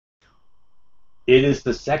It is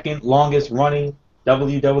the second longest running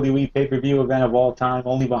WWE pay-per-view event of all time,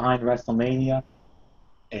 only behind WrestleMania.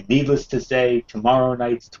 And needless to say, tomorrow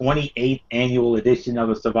night's 28th annual edition of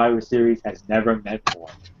the Survivor Series has never meant more.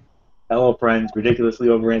 Hello, friends. Ridiculously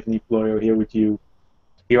Over Anthony Florio here with you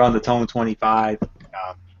here on the Tone 25.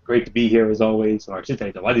 Great to be here as always, or I should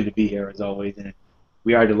say, delighted to be here as always. And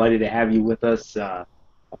we are delighted to have you with us.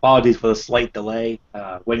 Apologies for the slight delay.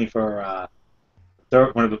 Waiting for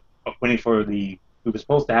third one of the waiting for the. We were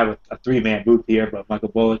supposed to have a three-man booth here, but Michael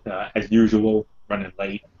Bullock, as usual, running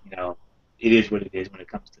late. It is what it is when it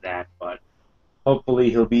comes to that. But hopefully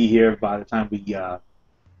he'll be here by the time we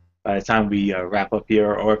wrap up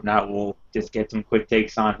here, or if not, we'll just get some quick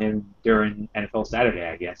takes on him during NFL Saturday,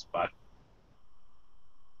 I guess. But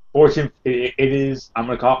fortune, it is. I'm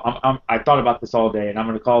gonna call. I thought about this all day, and I'm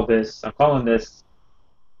gonna call this. I'm calling this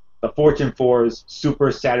the Fortune Four's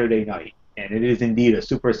Super Saturday Night, and it is indeed a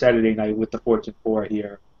Super Saturday Night with the Fortune Four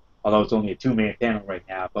here. Although it's only a two-man panel right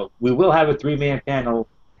now, but we will have a three-man panel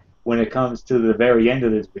when it comes to the very end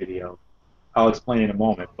of this video. I'll explain in a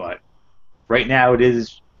moment, but right now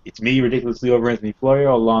it's me, ridiculously over Anthony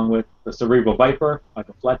Florio, along with the Cerebral Viper,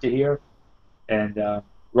 Michael Fletcher here, and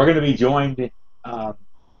we're going to be joined um,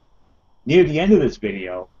 near the end of this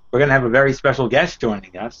video. We're going to have a very special guest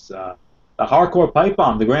joining us, the Hardcore Pipe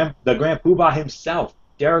Bomb, the Grand Poobah himself,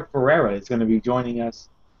 Derek Ferreira, is going to be joining us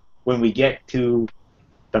when we get to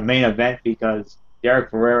the main event because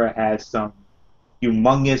Derek Ferreira has some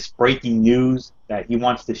humongous breaking news that he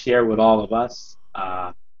wants to share with all of us.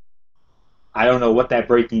 I don't know what that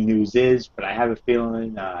breaking news is, but I have a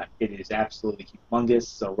feeling it is absolutely humongous.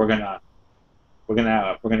 So we're gonna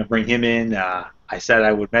bring him in. I said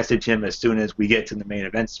I would message him as soon as we get to the main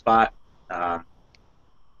event spot. I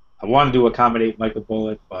wanted to accommodate Michael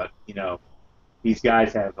Bullock, but these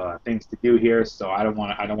guys have things to do here, so I don't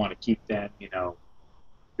want to keep them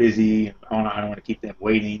busy. I don't want to keep them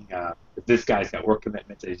waiting. This guy's got work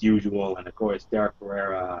commitments as usual, and of course Derek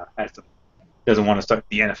Ferreira doesn't want to start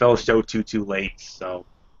the NFL show too late. So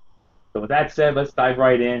with that said, let's dive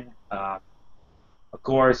right in. Of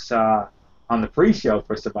course, on the pre-show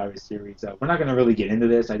for Survivor Series, we're not going to really get into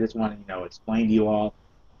this. I just want to explain to you all.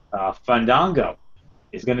 Fandango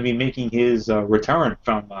is going to be making his return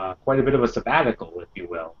from quite a bit of a sabbatical, if you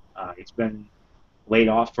will. He's been laid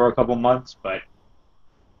off for a couple months, but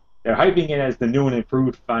they're hyping it as the new and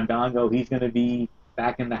improved Fandango. He's going to be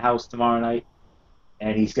back in the house tomorrow night,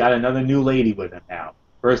 and he's got another new lady with him now.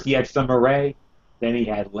 First he had Summer Rae, then he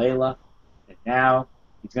had Layla, and now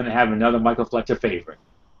he's going to have another Michael Fletcher favorite.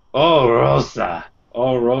 Oh, Rosa.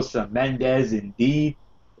 Oh, Rosa Mendez, indeed.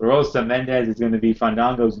 Rosa Mendez is going to be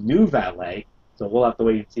Fandango's new valet, so we'll have to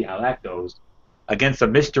wait and see how that goes, against a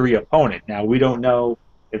mystery opponent. Now, we don't know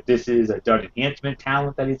if this is a dud enhancement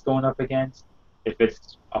talent that he's going up against, if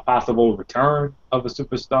it's a possible return of a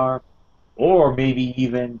superstar, or maybe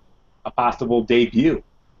even a possible debut.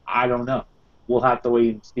 I don't know. We'll have to wait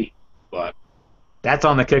and see. But that's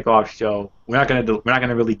on the kickoff show. We're not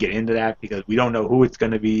gonna really get into that because we don't know who it's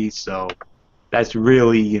gonna be. So that's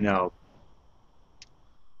really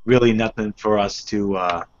nothing for us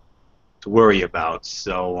to worry about.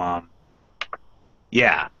 So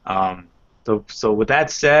yeah. So with that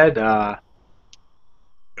said,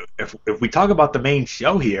 if we talk about the main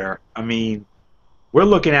show here, I mean, we're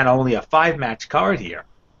looking at only a 5-match card here,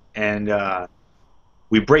 and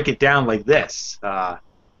we break it down like this: count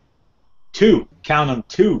them,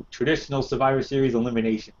 two traditional Survivor Series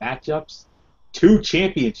elimination matchups, two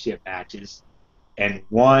championship matches, and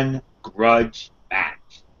one grudge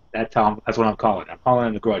match. That's what I'm calling it. I'm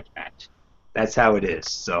calling it a grudge match. That's how it is.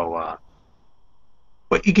 So,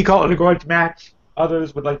 but you could call it a grudge match.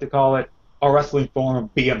 Others would like to call it a wrestling forum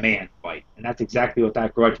be a man fight, and that's exactly what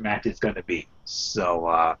that grudge match is going to be.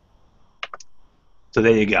 So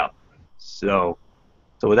there you go. So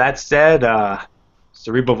with that said,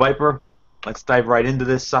 Cerebral Viper, let's dive right into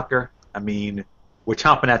this sucker. I mean, we're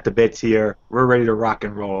chomping at the bits here. We're ready to rock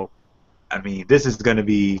and roll. I mean, this is going to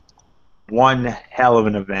be one hell of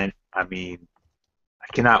an event. I mean, I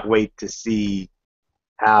cannot wait to see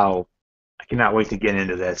how. I cannot wait to get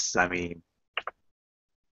into this. I mean,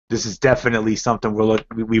 this is definitely something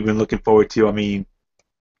we've been looking forward to. I mean,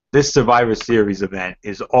 this Survivor Series event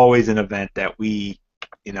is always an event that we,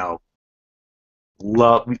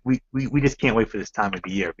 love. We just can't wait for this time of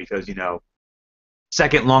the year because,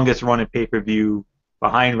 second longest running pay-per-view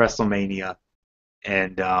behind WrestleMania,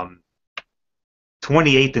 and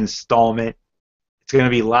 28th installment. It's going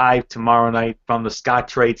to be live tomorrow night from the Scott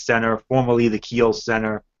Trade Center, formerly the Kiel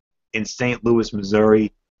Center, in St. Louis,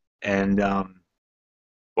 Missouri. And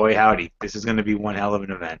boy howdy, this is going to be one hell of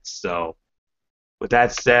an event. So with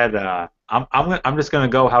that said, I'm just gonna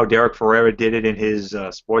go how Derek Ferreira did it in his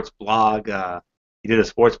sports blog. He did a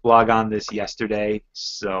sports blog on this yesterday,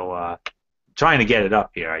 so trying to get it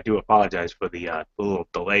up here. I do apologize for the little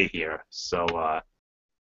delay here. So,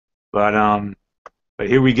 but um, but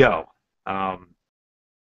here we go. Um,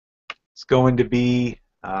 it's going to be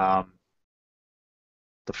the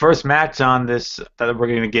first match on this that we're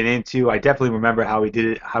going to get into. I definitely remember how he did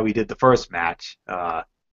it, how he did the first match.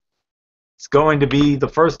 It's going to be the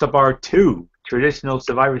first of our two traditional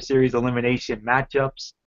Survivor Series elimination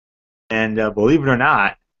matchups, and believe it or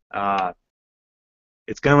not, uh,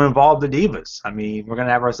 it's going to involve the Divas. I mean, we're going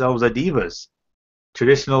to have ourselves a Divas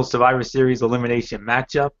traditional Survivor Series elimination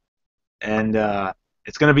matchup, and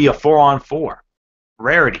it's going to be a 4-on-4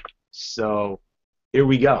 rarity. So here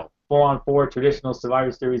we go, 4-on-4 traditional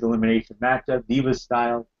Survivor Series elimination matchup, Divas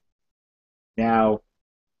style. Now,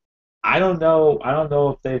 I don't know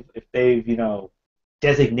if they've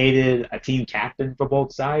designated a team captain for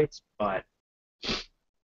both sides, but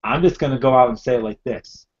I'm just going to go out and say it like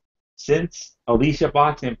this. Since Alicia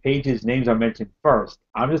Fox and Paige's names are mentioned first,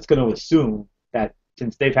 I'm just going to assume that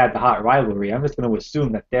since they've had the hot rivalry, I'm just going to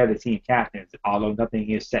assume that they're the team captains, although nothing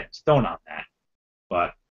is set in stone on that.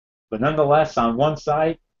 But nonetheless, on one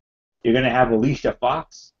side, you're going to have Alicia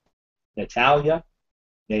Fox, Natalya,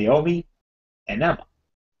 Naomi, and Emma.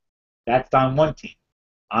 That's on one team.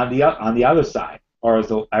 On the other side, or as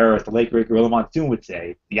the late great Gorilla Monsoon would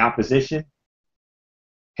say, the opposition,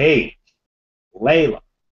 Paige, Layla,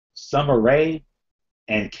 Summer Rae,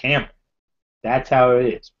 and Cameron. That's how it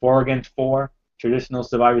is. 4-against-4, traditional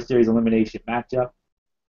Survivor Series elimination matchup.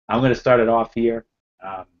 I'm going to start it off here.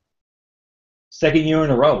 Second year in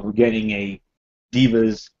a row, we're getting a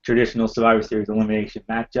Divas traditional Survivor Series elimination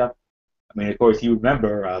matchup. I mean, of course, you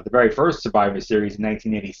remember the very first Survivor Series in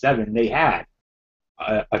 1987, they had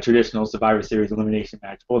a traditional Survivor Series elimination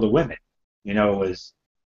match for the women. You know, it was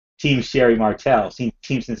Team Sherry Martel, Team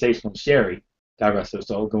Sensational Sherry, God rest her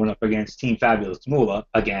soul, going up against Team Fabulous Moolah,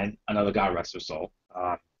 again, another God rest her soul.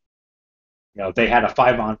 They had a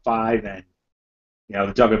 5-on-5, and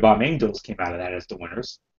the Juggernaut Bomb Angels came out of that as the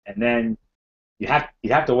winners. And then you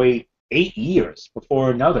have to wait 8 years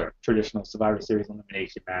before another traditional Survivor Series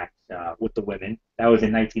elimination match with the women. That was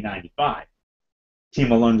in 1995. Team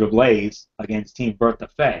Alundra Blaze against Team Bertha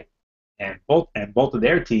Faye, and both of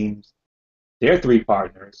their teams, their three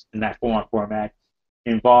partners in that 4-on-4 match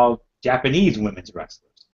involved Japanese women's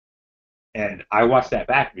wrestlers. And I watched that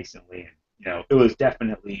back recently, and it was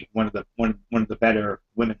definitely one of the better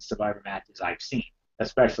women's Survivor matches I've seen,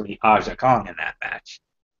 especially Aja Kong in that match.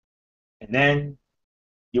 And then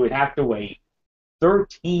you would have to wait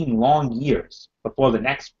 13 long years before the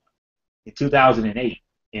next one in 2008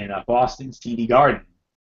 in Boston's TD Garden.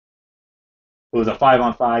 It was a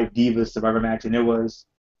 5-on-5 Divas Survivor match, and it was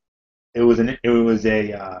an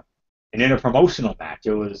interpromotional match.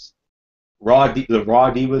 It was the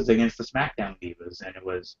Raw Divas against the SmackDown Divas, and it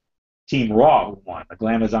was Team Raw who won, the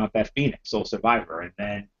Glamazon Beth Phoenix, sole survivor. And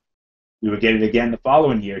then we would get it again the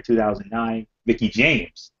following year, 2009. Mickie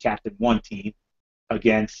James captained one team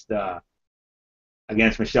against Michelle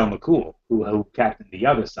McCool, who captained the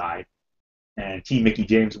other side, and Team Mickie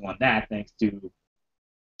James won that thanks to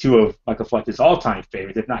two of Michael Fletcher's all-time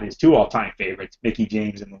favorites, if not his two all-time favorites, Mickie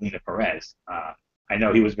James and Melina Perez. I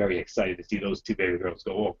know he was very excited to see those two baby girls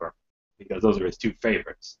go over because those are his two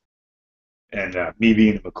favorites. And me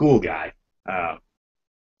being a McCool guy,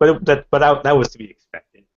 but that was to be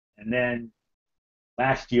expected. And then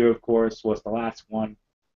last year, of course, was the last one.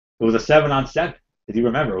 It was a 7-on-7. If you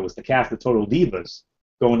remember, it was the cast of Total Divas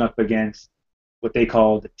going up against what they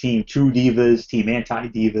called Team True Divas, Team Anti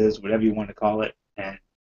Divas, whatever you want to call it. And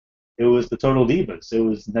it was the Total Divas. It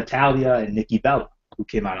was Natalya and Nikki Bella who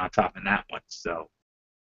came out on top in that one. So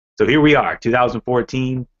here we are,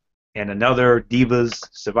 2014, and another Divas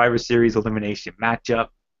Survivor Series elimination matchup,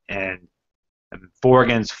 and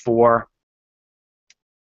 4-against-4.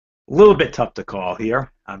 A little bit tough to call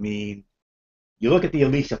here. I mean, you look at the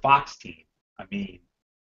Alicia Fox team. I mean,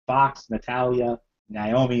 Fox, Natalya,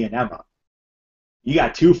 Naomi, and Emma. You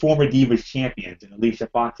got two former Divas champions in Alicia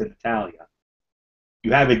Fox and Natalya.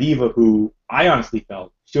 You have a Diva who I honestly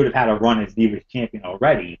felt should have had a run as Divas champion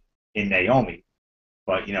already in Naomi.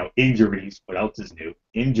 But, injuries, what else is new?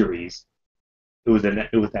 Injuries. It was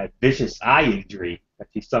that vicious eye injury that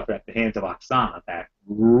she suffered at the hands of Oksana that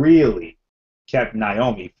really kept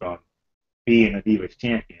Naomi from being a Divas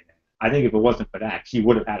champion. I think if it wasn't for that, she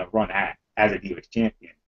would have had a run as a Divas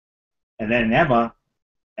champion. And then Emma,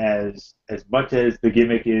 as much as the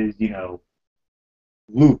gimmick is,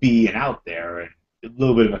 loopy and out there and a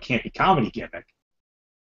little bit of a campy comedy gimmick,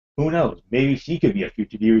 who knows? Maybe she could be a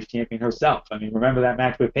future Divas champion herself. I mean, remember that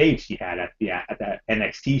match with Paige she had at that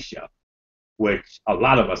NXT show, which a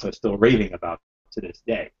lot of us are still raving about to this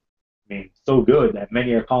day. I mean, so good that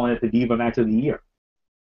many are calling it the Diva match of the year.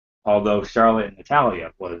 Although Charlotte and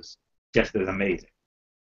Natalia was just as amazing.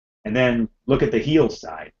 And then look at the heel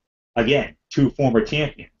side. Again, two former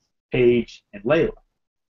champions, Paige and Layla.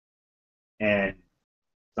 And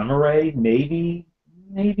Summer Rae, maybe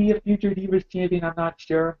a future Divas champion, I'm not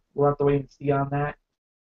sure. We'll have to wait and see on that.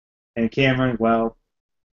 And Cameron, well,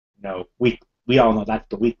 we all know that's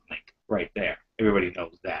the weak link right there. Everybody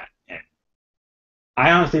knows that. And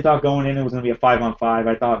I honestly thought going in it was going to be a 5-on-5.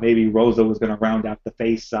 I thought maybe Rosa was going to round out the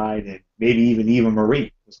face side, and maybe even Eva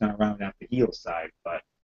Marie was going to round out the heel side. But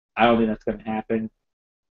I don't think that's going to happen.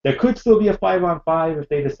 There could still be a 5-on-5 if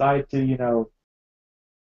they decide to,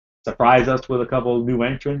 surprise us with a couple of new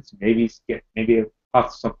entrants. Maybe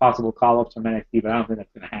some possible call-ups from NXT, but I don't think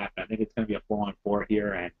that's going to happen. I think it's going to be a 4-on-4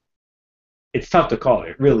 here, and it's tough to call.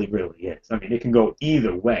 It really, really is. I mean, it can go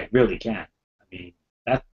either way. It really can. I mean,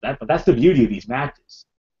 that's the beauty of these matches.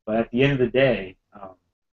 But at the end of the day,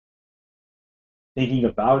 thinking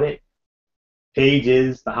about it, Paige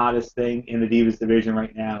is the hottest thing in the Divas division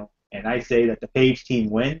right now, and I say that the Paige team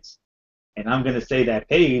wins, and I'm going to say that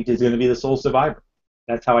Paige is going to be the sole survivor.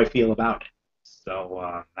 That's how I feel about it.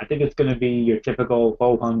 So I think it's going to be your typical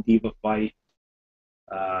ho-hum diva fight.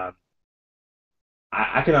 I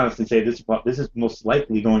can honestly say this is most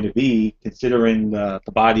likely going to be, considering the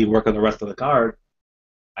body work of the rest of the card.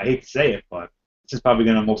 I hate to say it, but this is probably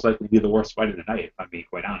going to most likely be the worst fight of the night, if I'm being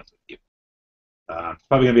quite honest with you. It's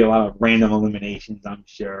probably going to be a lot of random eliminations, I'm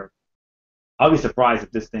sure. I'll be surprised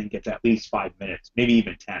if this thing gets at least 5 minutes, maybe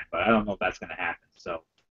even 10, but I don't know if that's going to happen. So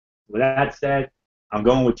with that said, I'm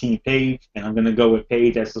going with Team Paige, and I'm going to go with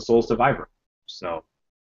Paige as the sole survivor. So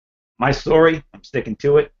my story, I'm sticking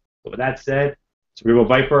to it. But with that said, Cerebral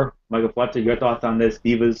Viper, Michael Fletcher, your thoughts on this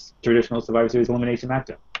Divas traditional Survivor Series elimination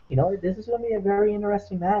matchup? This is going to be a very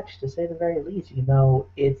interesting match, to say the very least.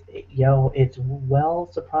 It's well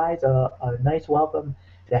surprised, a nice welcome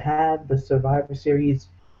to have the Survivor Series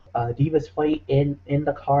Divas fight in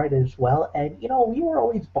the card as well. And we were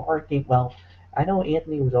always barking. Well, I know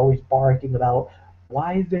Anthony was always barking about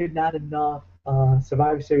why is there not enough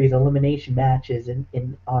Survivor Series elimination matches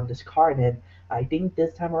in on this card, and I think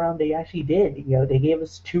this time around they actually did. They gave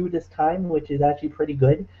us 2 this time, which is actually pretty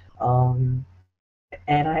good.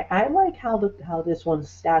 And I like how this one's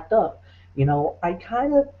stacked up. I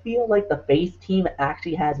kind of feel like the face team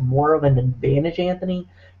actually has more of an advantage, Anthony.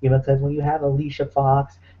 Because when you have Alicia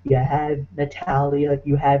Fox, you have Natalia,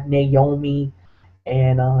 you have Naomi,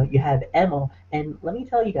 and you have Emma. And let me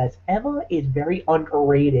tell you guys, Emma is very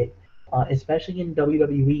underrated, especially in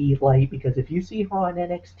WWE. Because if you see her on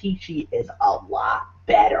NXT, she is a lot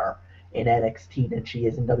better in NXT than she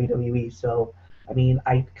is in WWE. So, I mean,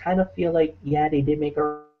 I kind of feel like, yeah, they did make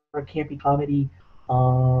her a campy comedy,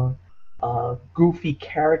 goofy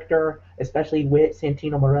character, especially with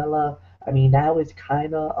Santino Marella. I mean, that was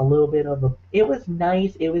kind of a little bit of a. It was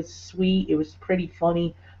nice. It was sweet. It was pretty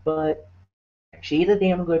funny. But she's a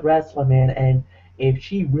damn good wrestler, man. And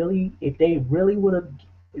if they really would have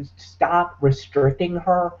stopped restricting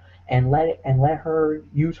her and let her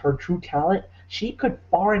use her true talent, she could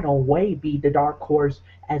far and away be the dark horse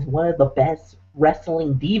as one of the best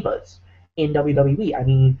wrestling divas in WWE. I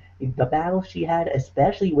mean, the battles she had,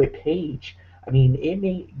 especially with Paige, I mean, it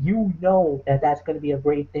made that that's going to be a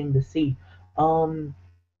great thing to see. And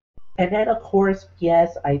then, of course,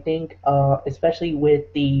 yes, I think, especially with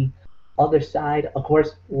the other side, of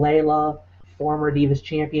course, Layla, former Divas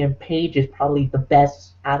champion, Paige is probably the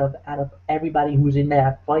best out of everybody who's in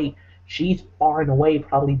that fight. She's far and away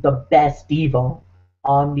probably the best diva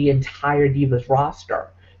on the entire Divas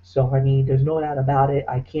roster. So, I mean, there's no doubt about it.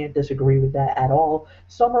 I can't disagree with that at all.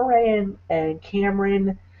 Summer Rae and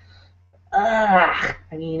Cameron, I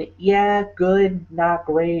mean, yeah, good, not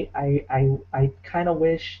great. I kind of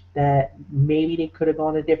wish that maybe they could have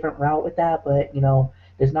gone a different route with that, but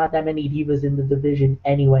there's not that many divas in the division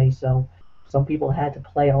anyway, so some people had to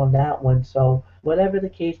play on that one. So whatever the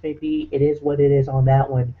case may be, it is what it is on that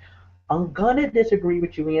one. I'm gonna disagree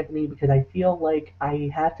with you, Anthony, because I feel like I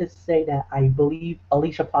have to say that I believe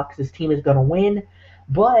Alicia Fox's team is gonna win,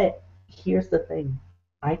 but here's the thing: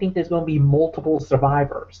 I think there's gonna be multiple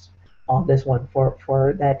survivors on this one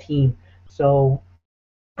for that team. So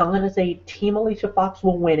I'm gonna say Team Alicia Fox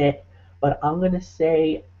will win it, but I'm gonna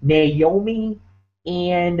say Naomi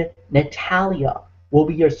and Natalia will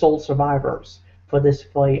be your sole survivors for this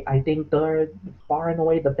fight. I think they're far and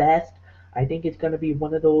away the best. I think it's going to be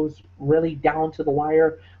one of those really down to the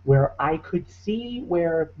wire where I could see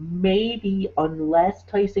where maybe unless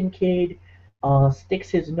Tyson Kidd sticks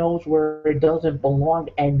his nose where it doesn't belong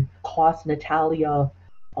and costs Natalia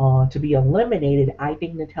to be eliminated, I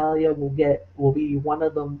think Natalia will be one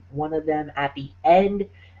of them at the end.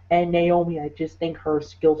 And Naomi, I just think her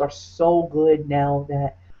skills are so good now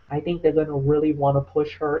that I think they're gonna really want to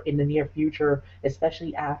push her in the near future,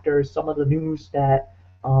 especially after some of the news that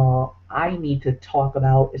I need to talk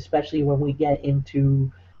about, especially when we get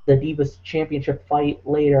into the Divas Championship fight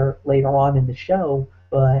later on in the show.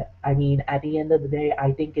 But I mean, at the end of the day,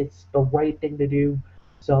 I think it's the right thing to do.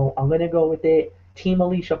 So I'm gonna go with it. Team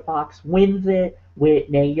Alicia Fox wins it with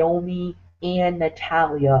Naomi and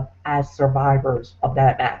Natalia as survivors of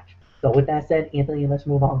that match. So with that said, Anthony, let's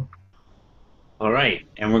move on. All right,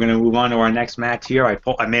 and we're gonna move on to our next match here.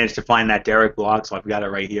 I managed to find that Derek blog, so I've got it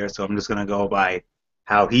right here. So I'm just gonna go by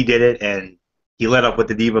how he did it, and he led up with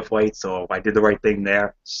the Diva fight, so I did the right thing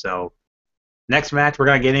there. So next match we're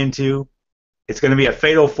gonna get into, it's gonna be a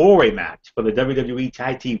fatal four-way match for the WWE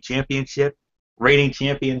Tag Team Championship. Reigning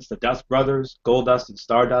champions, the Dust Brothers, Goldust and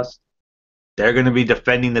Stardust. They're gonna be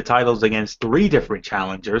defending the titles against three different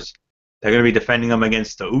challengers. They're gonna be defending them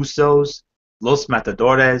against the Usos, Los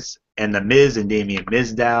Matadores, and the Miz and Damian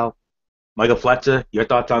Mizdow. Michael Fletcher, your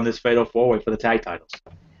thoughts on this fatal four-way for the tag titles?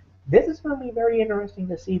 This is going to be very interesting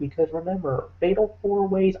to see because remember, fatal four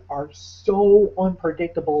ways are so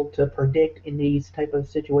unpredictable to predict in these type of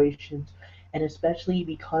situations, and especially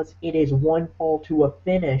because it is one fall to a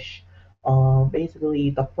finish.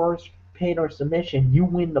 Basically, the first pin or submission, you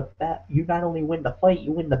win you not only win the fight,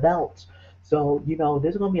 you win the belts. So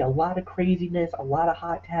there's going to be a lot of craziness, a lot of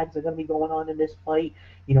hot tags are going to be going on in this fight.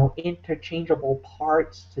 Interchangeable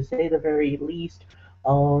parts to say the very least.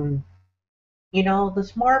 Um, the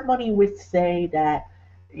smart money would say that,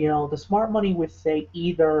 the smart money would say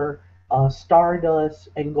either Stardust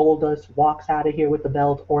and Goldust walks out of here with the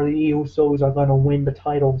belt, or the Usos are gonna win the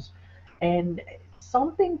titles. And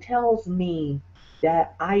something tells me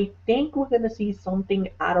that I think we're gonna see something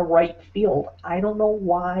out of right field. I don't know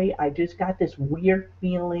why. I just got this weird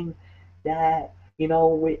feeling that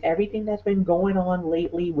with everything that's been going on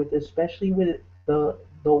lately, with especially with the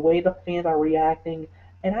way the fans are reacting,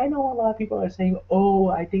 and I know a lot of people are saying, "Oh,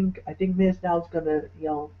 I think Mizdow gonna,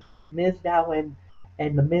 Mizdow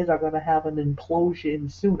and the Miz are gonna have an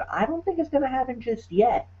implosion soon." I don't think it's gonna happen just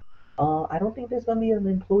yet. I don't think there's gonna be an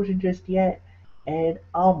implosion just yet, and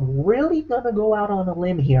I'm really gonna go out on a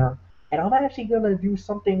limb here, and I'm actually gonna do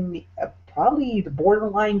something probably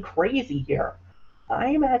borderline crazy here.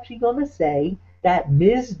 I am actually gonna say that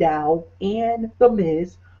Mizdow and the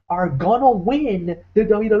Miz are gonna win the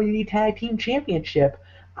WWE Tag Team Championship.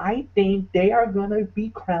 I think they are gonna be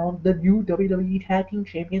crowned the new WWE Tag Team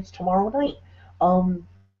Champions tomorrow night. Um,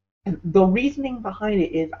 the reasoning behind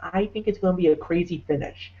it is I think it's gonna be a crazy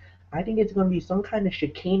finish. I think it's gonna be some kind of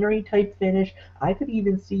chicanery type finish. I could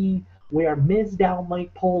even see where Mizdow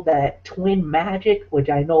might pull that twin magic, which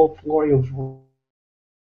I know Florio's,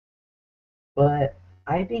 but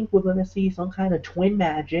I think we're gonna see some kind of twin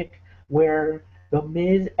magic where the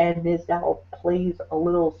Miz and Mizdow plays a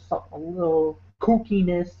little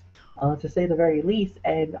kookiness, to say the very least.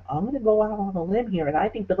 And I'm gonna go out on a limb here, and I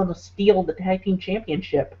think they're gonna steal the tag team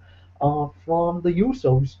championship from the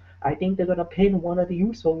Usos. I think they're gonna pin one of the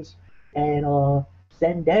Usos and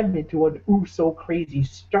send them into an Uso crazy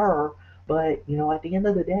stir. But at the end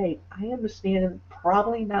of the day, I understand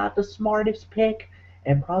probably not the smartest pick,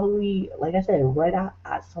 and probably, like I said, right out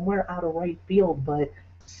somewhere out of right field. But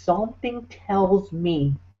something tells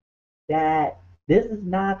me that this is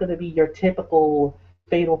not going to be your typical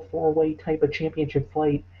fatal four-way type of championship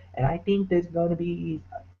fight, and I think there's going to be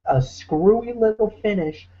a screwy little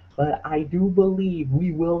finish. But I do believe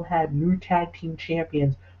we will have new tag team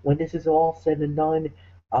champions when this is all said and done.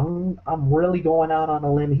 I'm really going out on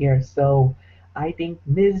a limb here, so I think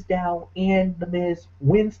Mizdow and The Miz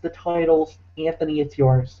wins the titles. Anthony, it's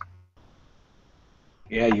yours.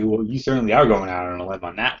 Yeah, you certainly are going out on a limb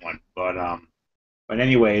on that one. But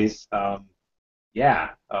anyways, yeah,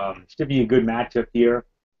 should be a good matchup here.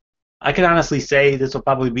 I can honestly say this will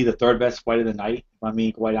probably be the third best fight of the night, if I'm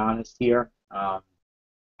being quite honest here.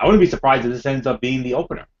 I wouldn't be surprised if this ends up being the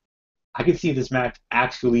opener. I can see this match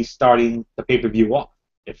actually starting the pay-per-view off,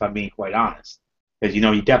 if I'm being quite honest, because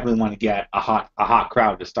you definitely want to get a hot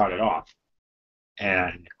crowd to start it off,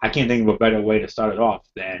 and I can't think of a better way to start it off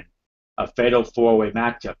than a fatal four-way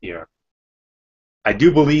matchup here. I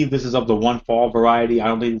do believe this is of the one fall variety. I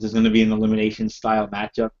don't think this is going to be an elimination style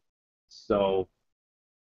matchup, so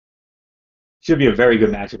should be a very good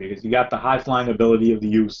matchup because you got the high flying ability of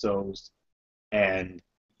the Usos. and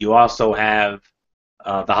you also have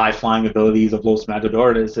the high flying abilities of Los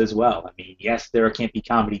Matadores as well. I mean, yes, they're a campy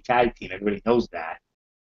comedy tag team. Everybody knows that.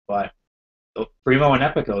 But Primo and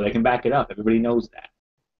Epico, they can back it up. Everybody knows that.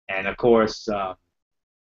 And of course,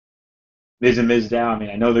 Miz and Mizdow, I mean,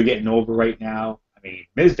 I know they're getting over right now. I mean,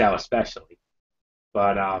 Mizdow especially.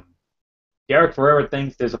 But Derek Ferrera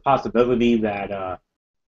thinks there's a possibility that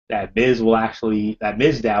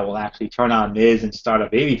Mizdow will actually turn on Miz and start a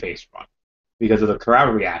babyface run because of the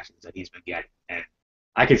crowd reactions that he's been getting. And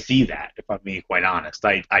I could see that, if I'm being quite honest.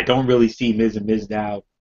 I don't really see Miz and Mizdow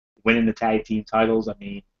winning the tag team titles. I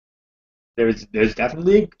mean, there's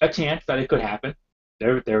definitely a chance that it could happen.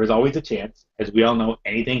 There is always a chance, as we all know.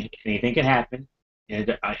 Anything can happen in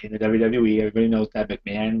the WWE. Everybody knows that.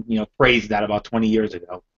 McMahon, praised that about 20 years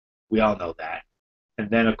ago. We all know that. And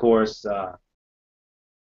then of course,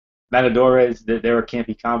 Matadores, they're a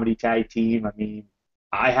campy comedy tag team. I mean,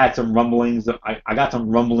 I had some rumblings. I got some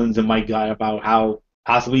rumblings in my gut about how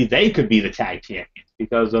possibly they could be the tag champions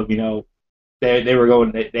because of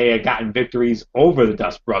they had gotten victories over the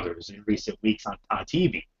Dust Brothers in recent weeks on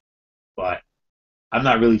TV, but I'm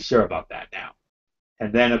not really sure about that now.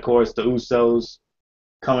 And then of course the Usos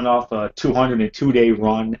coming off a 202-day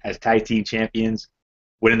run as tag team champions,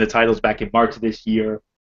 winning the titles back in March of this year,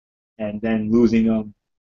 and then losing them.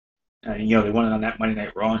 They won it on that Monday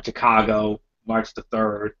Night Raw in Chicago, March the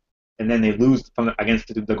 3rd, and then they lose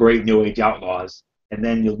against the Great New Age Outlaws, and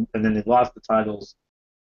then they lost the titles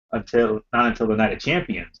not until the Night of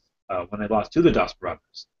Champions when they lost to the Dust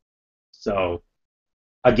Brothers. So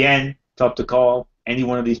again, tough to call. Any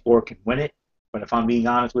one of these four can win it, but if I'm being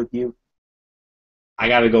honest with you, I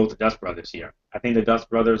got to go with the Dust Brothers here. I think the Dust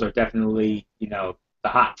Brothers are definitely the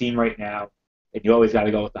hot team right now, and you always got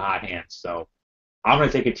to go with the hot hands. So I'm going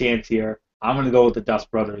to take a chance here. I'm going to go with the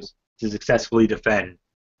Dust Brothers to successfully defend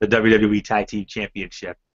the WWE Tag Team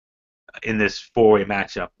Championship in this four-way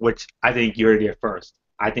matchup, which I think you heard here first.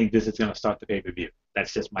 I think this is going to start the pay-per-view.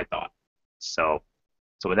 That's just my thought. So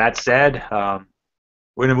with that said,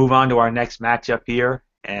 we're going to move on to our next matchup here,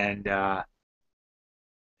 and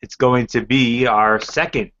it's going to be our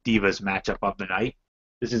second Divas matchup of the night.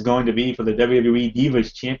 This is going to be for the WWE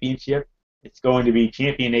Divas Championship. It's going to be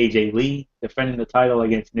champion AJ Lee defending the title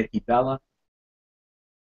against Nikki Bella.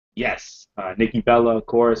 Yes, Nikki Bella, of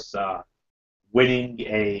course, winning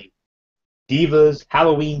a Divas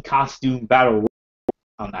Halloween costume battle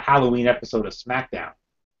on the Halloween episode of SmackDown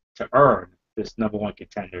to earn this number one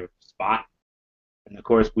contender spot. And of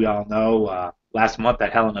course, we all know last month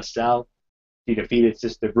at Hell in a Cell, she defeated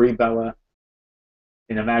Sister Brie Bella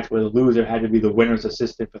in a match where the loser had to be the winner's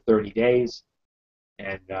assistant for 30 days.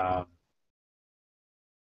 And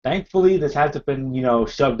thankfully, this hasn't been,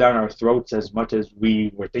 shoved down our throats as much as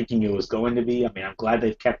we were thinking it was going to be. I mean, I'm glad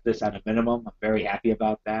they've kept this at a minimum. I'm very happy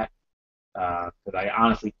about that. Because I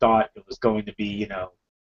honestly thought it was going to be, it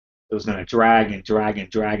was going to drag and drag and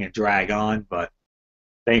drag and drag on. But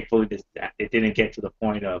thankfully, it didn't get to the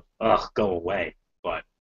point of, go away. But,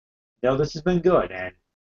 this has been good. And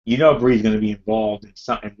Bree's going to be involved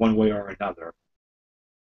in one way or another.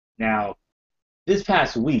 Now, this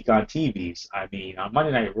past week on TVs, I mean, on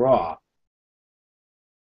Monday Night Raw,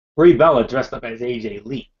 Brie Bella dressed up as AJ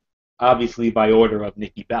Lee, obviously by order of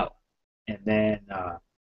Nikki Bella. And then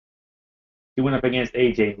she went up against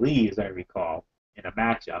AJ Lee, as I recall, in a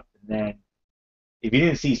matchup. And then, if you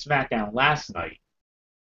didn't see SmackDown last night,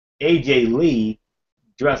 AJ Lee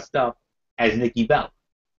dressed up as Nikki Bella.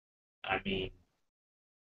 I mean,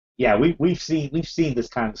 yeah, we've seen this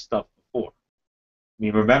kind of stuff before. I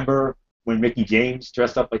mean, remember when Mickie James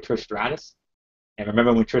dressed up like Trish Stratus? And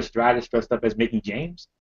remember when Trish Stratus dressed up as Mickie James?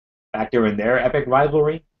 Back during their epic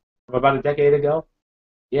rivalry from about a decade ago?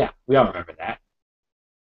 Yeah, we all remember that.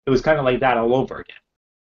 It was kind of like that all over again.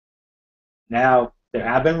 Now, there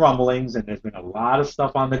have been rumblings, and there's been a lot of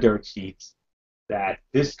stuff on the dirt sheets, that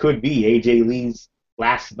this could be AJ Lee's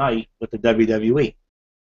last night with the WWE.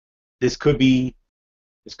 This could be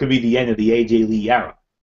the end of the AJ Lee era.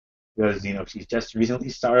 Because, she's just recently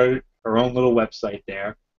started her own little website there.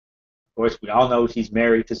 Of course, we all know she's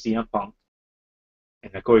married to CM Punk.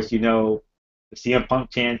 And, of course, the CM Punk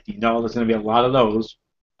chants, there's going to be a lot of those.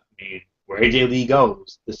 I mean, where AJ Lee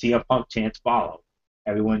goes, the CM Punk chants follow.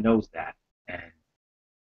 Everyone knows that. And,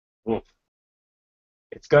 oof.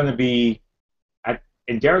 It's going to be...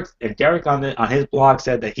 And Derek on his blog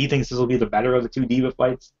said that he thinks this will be the better of the two Diva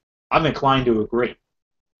fights. I'm inclined to agree.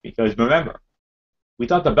 Because, remember, we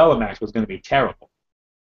thought the Bella match was going to be terrible.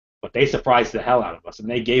 But they surprised the hell out of us, and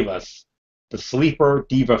they gave us the sleeper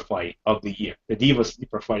Diva fight of the year. The Diva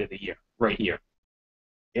sleeper fight of the year, right here.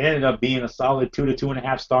 It ended up being a solid 2 to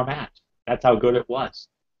 2.5 star match. That's how good it was.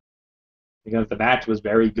 Because the match was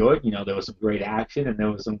very good. There was some great action and there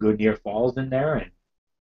was some good near falls in there. And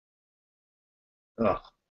ugh.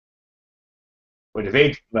 But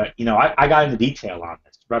I got into detail on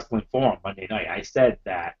this Wrestling Forum Monday night. I said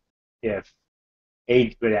that if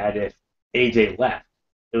if AJ left,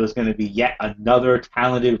 it was going to be yet another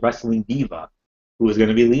talented wrestling diva who was going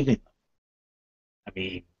to be leaving them. I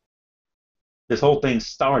mean, this whole thing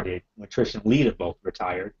started when Trish and Lita both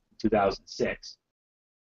retired in 2006.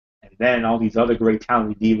 And then all these other great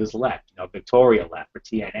talented divas left. Victoria left for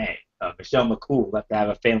TNA. Michelle McCool left to have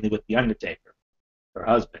a family with The Undertaker, her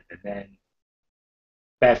husband. And then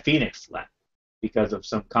Beth Phoenix left because of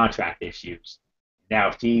some contract issues.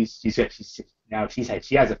 Now she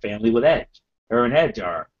has a family with Edge. Her and Edge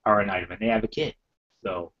are an item, and they have a kid.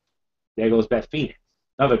 So there goes Beth Phoenix,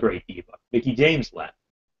 another great diva. Mickie James left,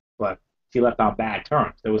 but she left on bad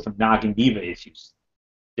terms. There was some nagging diva issues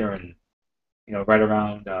during, right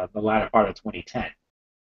around the latter part of 2010.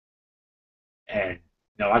 And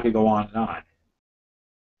I could go on and on.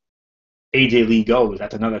 AJ Lee goes.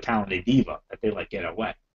 That's another talented diva that they let get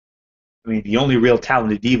away. I mean, the only real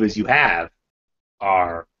talented divas you have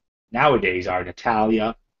nowadays are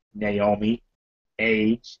Natalya, Naomi,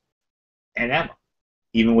 Paige, and Emma,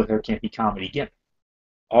 even with her campy comedy gimmick.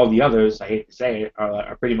 All the others, I hate to say it,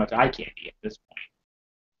 are pretty much eye candy at this point.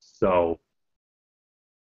 So,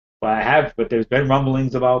 but there's been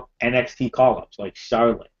rumblings about NXT call-ups like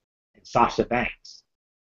Charlotte and Sasha Banks.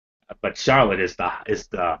 But Charlotte is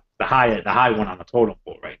the high one on the totem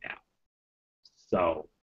pole right now. So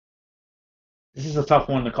this is a tough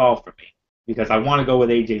one to call for me because I want to go with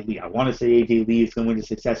AJ Lee. I want to say AJ Lee is going to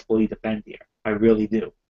successfully defend here. I really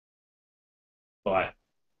do. But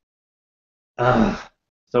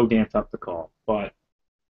so damn tough to call. But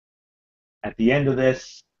at the end of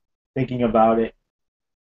this, thinking about it,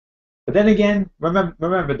 but then again,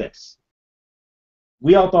 remember this.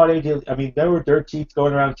 We all thought AJ. I mean, there were dirt sheets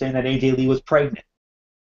going around saying that AJ Lee was pregnant.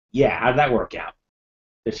 Yeah, how did that work out?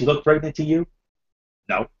 Did she look pregnant to you?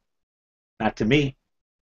 No, not to me,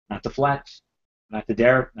 not to Fletch, not to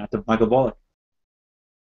Derek, not to Michael Bullock.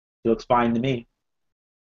 She looks fine to me.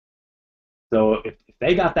 So if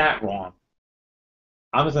they got that wrong,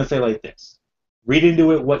 I'm just going to say like this. Read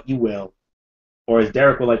into it what you will, or as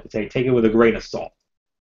Derek would like to say, take it with a grain of salt.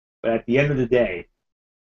 But at the end of the day,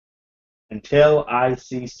 until I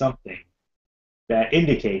see something that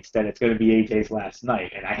indicates that it's going to be AJ's last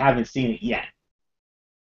night, and I haven't seen it yet,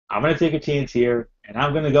 I'm going to take a chance here, and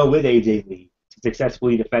I'm going to go with AJ Lee to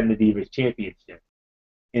successfully defend the Divas Championship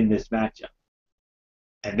in this matchup.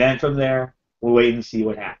 And then from there, we'll wait and see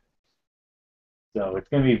what happens. So it's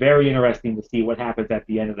going to be very interesting to see what happens at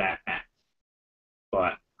the end of that match.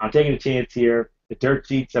 But I'm taking a chance here. The dirt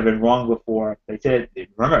sheets have been wrong before. They said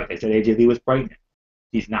AJ Lee was pregnant.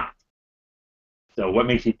 She's not. So what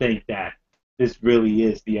makes you think that this really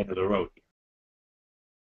is the end of the road here?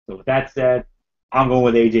 So with that said, I'm going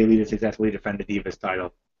with AJ Lee to successfully defend the Divas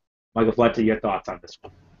title. Michael Fletcher, your thoughts on this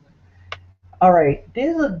one? All right,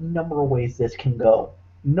 there's a number of ways this can go.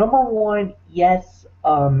 Number one, yes,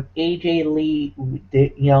 AJ Lee,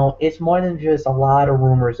 it's more than just a lot of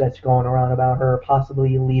rumors that's going around about her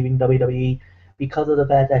possibly leaving WWE because of the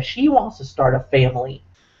fact that she wants to start a family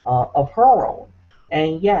of her own.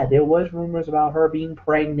 And yeah, there was rumors about her being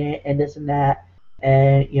pregnant and this and that.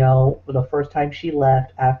 And, the first time she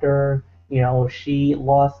left after, she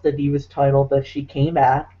lost the Divas title, but she came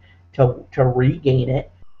back to regain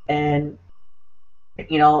it. And,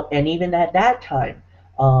 and even at that time,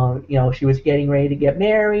 she was getting ready to get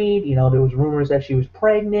married. There was rumors that she was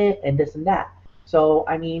pregnant and this and that. So,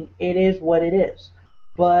 I mean, it is what it is.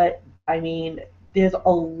 But, I mean, there's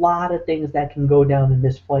a lot of things that can go down in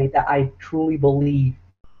this fight that I truly believe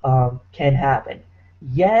can happen.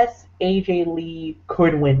 Yes, AJ Lee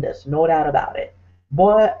could win this, no doubt about it.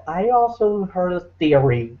 But I also heard a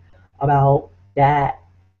theory about that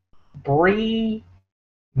Brie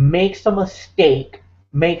makes a mistake,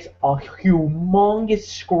 makes a humongous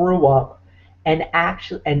screw up, and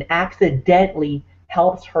accidentally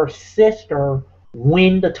helps her sister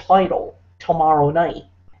win the title tomorrow night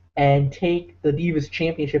and take the Divas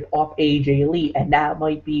Championship off AJ Lee, and that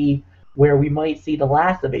might be where we might see the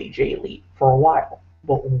last of AJ Lee for a while.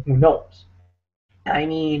 But who knows? I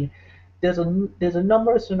mean, there's a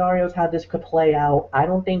number of scenarios how this could play out. I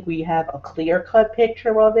don't think we have a clear-cut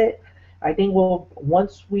picture of it. I think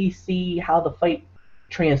once we see how the fight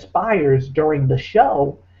transpires during the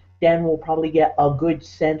show, then we'll probably get a good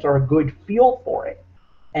sense or a good feel for it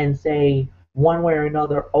and say one way or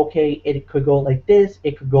another, okay, it could go like this,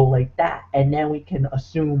 it could go like that, and then we can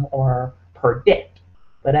assume or predict.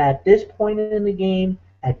 But at this point in the game,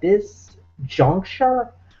 at this juncture,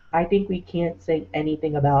 I think we can't say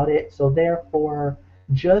anything about it. So therefore,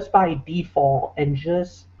 just by default and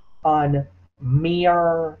just on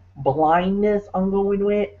mere blindness, I'm going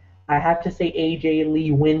with, I have to say AJ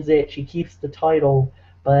Lee wins it. She keeps the title.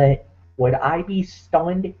 But would I be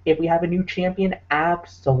stunned if we have a new champion?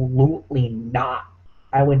 Absolutely not.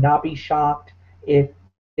 I would not be shocked if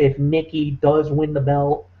Nikki does win the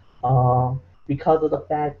belt, because of the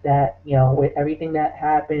fact that with everything that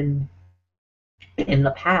happened in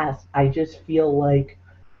the past, I just feel like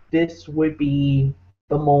this would be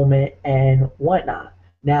the moment and whatnot.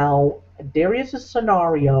 Now, there is a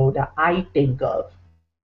scenario that I think of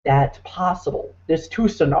that's possible. There's two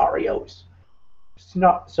scenarios.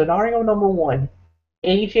 Scenario number one: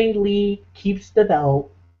 AJ Lee keeps the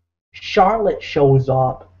belt, Charlotte shows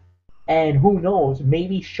up, and who knows,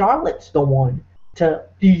 maybe Charlotte's the one to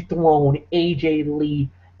dethrone AJ Lee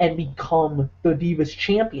and become the Divas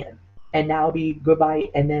champion. And now be goodbye,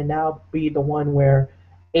 and then now be the one where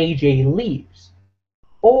AJ leaves.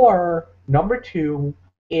 Or number two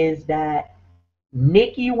is that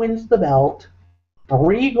Nikki wins the belt,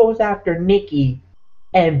 Brie goes after Nikki,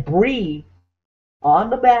 and Brie, on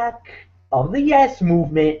the back of the Yes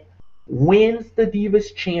Movement, wins the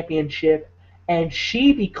Divas Championship, and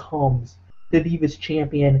she becomes the Divas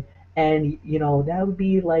Champion. And, that would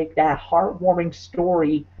be like that heartwarming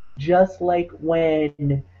story, just like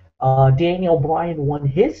when Daniel Bryan won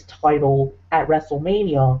his title at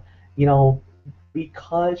WrestleMania, you know,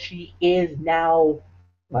 because she is now,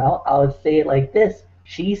 well, I'll say it like this: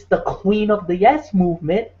 she's the queen of the Yes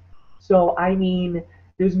Movement. So, I mean,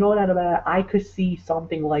 there's no doubt about it. I could see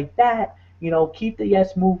something like that. Keep the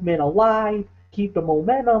Yes Movement alive, keep the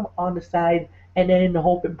momentum on the side, and then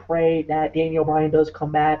hope and pray that Daniel Bryan does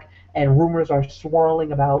come back. And rumors are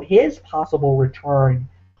swirling about his possible return,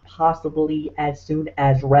 possibly as soon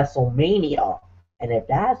as WrestleMania. And if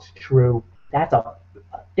that's true, that's a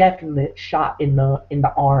definite shot in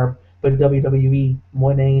the arm for WWE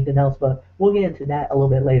more than anything else. But we'll get into that a little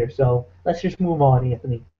bit later. So let's just move on,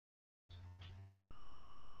 Anthony.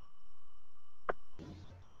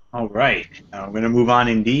 All right, we're going to move on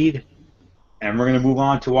indeed, and we're going to move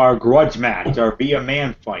on to our grudge match, our Be a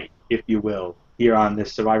Man fight, if you will, here on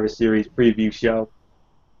this Survivor Series preview show.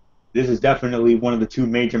 This is definitely one of the two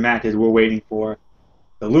major matches we're waiting for.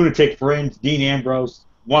 The Lunatic Fringe, Dean Ambrose,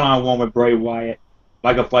 one-on-one with Bray Wyatt.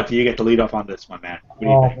 Michael Fletcher, you get the lead off on this one, man. What do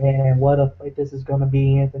you Oh think? man, what a fight this is gonna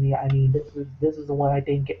be, Anthony. I mean, this is the one I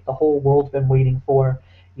think the whole world's been waiting for.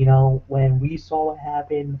 When we saw what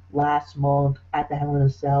happened last month at the Hell in a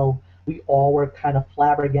Cell, we all were kind of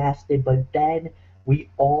flabbergasted, but then we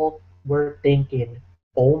all were thinking,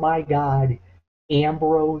 oh my God,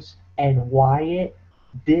 Ambrose and Wyatt,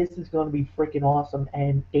 this is gonna be freaking awesome,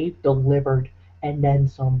 and they've delivered. And then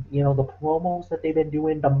some, the promos that they've been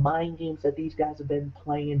doing, the mind games that these guys have been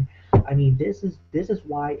playing. I mean, this is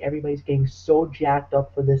why everybody's getting so jacked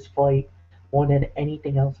up for this fight more than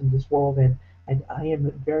anything else in this world, and I am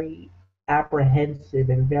very apprehensive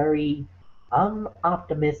and very I'm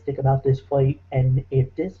optimistic about this fight. And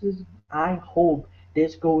if this is, I hope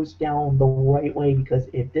this goes down the right way, because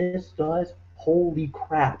if this does, holy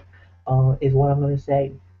crap, is what I'm gonna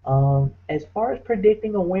say. As far as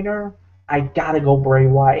predicting a winner, I gotta go Bray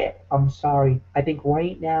Wyatt. I'm sorry. I think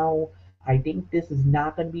right now, I think this is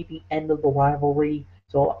not going to be the end of the rivalry.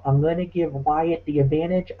 So I'm going to give Wyatt the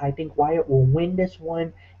advantage. I think Wyatt will win this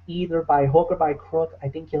one either by hook or by crook. I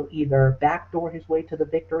think he'll either backdoor his way to the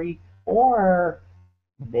victory, or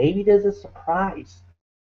maybe there's a surprise.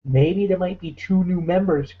 Maybe there might be two new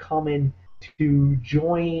members coming to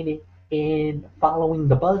join in following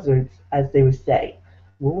the buzzards, as they would say.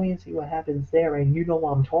 We'll wait and see what happens there. And you know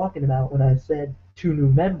what I'm talking about when I said two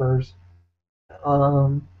new members.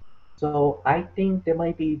 Um, so I think there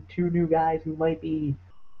might be two new guys who might be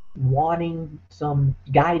wanting some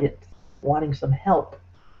guidance, wanting some help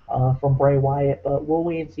from Bray Wyatt. But we'll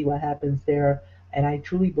wait and see what happens there. And I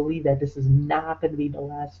truly believe that this is not going to be the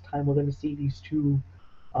last time we're going to see these two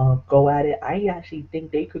go at it. I actually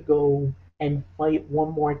think they could go and fight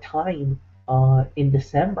one more time in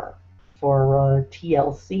December for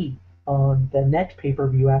TLC on the next pay per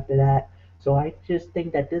view after that. So I just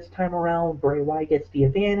think that this time around, Bray Wyatt gets the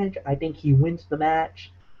advantage. I think he wins the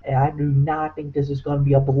match. And I do not think this is going to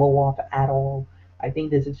be a blow off at all. I think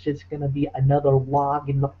this is just going to be another log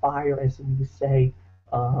in the fire, as we would say.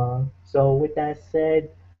 So with that said,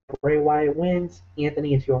 Bray Wyatt wins.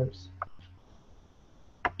 Anthony, it's yours.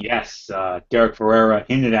 Yes, Derek Ferreira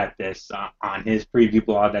hinted at this on his preview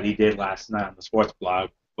blog that he did last night on the sports blog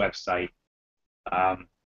website. Um,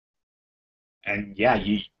 And yeah,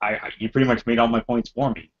 you pretty much made all my points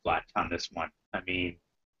for me, Flat, on this one. I mean,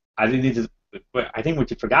 I think this is, but I think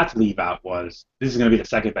what you forgot to leave out was this is going to be the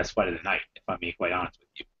second best fight of the night, if I'm being quite honest with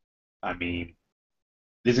you. I mean,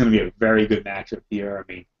 this is going to be a very good matchup here.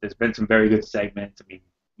 I mean, there's been some very good segments. I mean,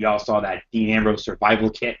 we all saw that Dean Ambrose survival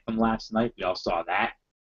kit from last night. We all saw that.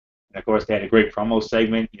 And of course, they had a great promo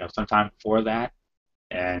segment, sometime before that.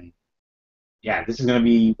 And yeah, this is going to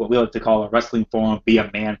be what we like to call a wrestling forum, be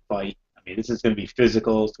a man fight. I mean, this is going to be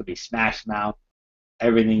physical. It's going to be smash mouth,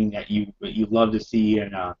 everything that you love to see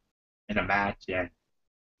in a match. And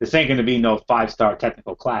this ain't going to be no 5-star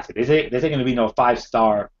technical classic. This ain't going to be no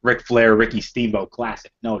 5-star Ric Flair, Ricky Steamboat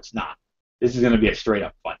classic. No, it's not. This is going to be a straight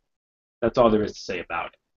up fight. That's all there is to say about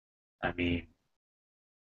it. I mean,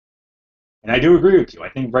 and I do agree with you. I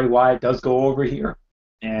think Bray Wyatt does go over here.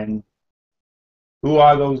 And who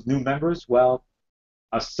are those new members? Well,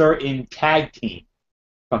 a certain tag team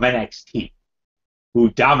from NXT who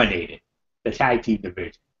dominated the tag team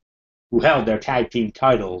division, who held their tag team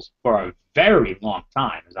titles for a very long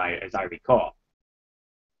time, as I recall.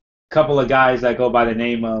 A couple of guys that go by the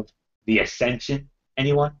name of the Ascension.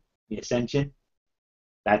 Anyone? The Ascension.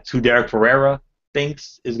 That's who Derek Ferreira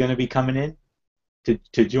thinks is going to be coming in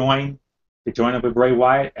to join up with Bray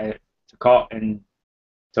Wyatt to call and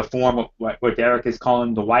to form what Derek is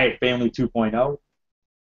calling the Wyatt Family 2.0.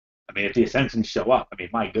 I mean, if the Ascension show up, I mean,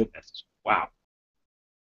 my goodness, wow.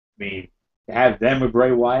 I mean, to have them with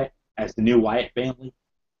Bray Wyatt as the new Wyatt family,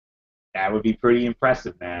 that would be pretty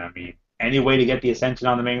impressive, man. I mean, any way to get the Ascension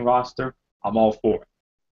on the main roster, I'm all for it.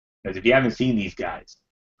 Because if you haven't seen these guys,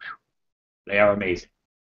 they are amazing.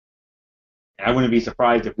 And I wouldn't be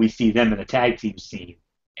surprised if we see them in the tag team scene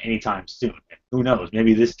anytime soon. And who knows,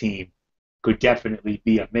 maybe this team could definitely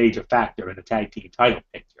be a major factor in the tag team title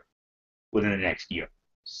picture within the next year.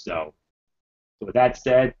 So with that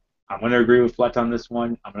said, I'm going to agree with Fletch on this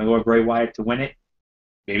one. I'm going to go with Bray Wyatt to win it.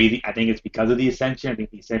 I think it's because of the Ascension. I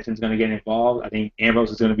think the Ascension is going to get involved. I think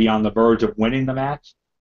Ambrose is going to be on the verge of winning the match,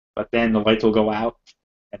 but then the lights will go out,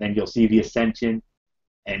 and then you'll see the Ascension,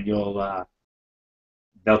 and they'll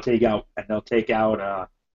take out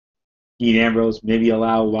Dean Ambrose. Maybe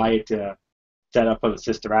allow Wyatt to set up for the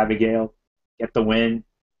Sister Abigail, get the win,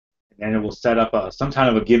 and then it will set up some kind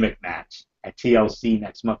of a gimmick match at TLC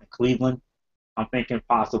next month in Cleveland. I'm thinking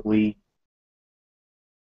possibly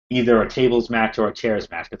either a tables match or a chairs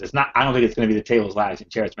match, because it's not. I don't think it's going to be the tables, ladders, and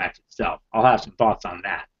chairs match itself. I'll have some thoughts on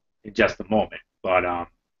that in just a moment. But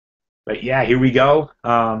yeah, here we go.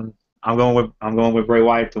 I'm going with Bray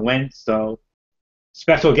Wyatt to win. So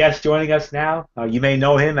special guest joining us now. You may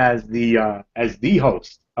know him as the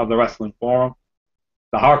host of the Wrestling Forum,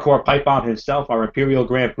 the hardcore pipe bomb himself, our Imperial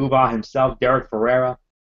Grand Poobah himself, Derek Ferreira.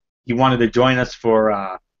 He wanted to join us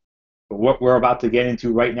for what we're about to get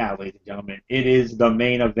into right now, ladies and gentlemen. It is the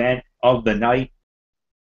main event of the night.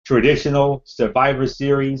 Traditional Survivor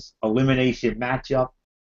Series elimination matchup.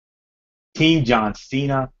 Team John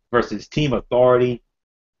Cena versus Team Authority.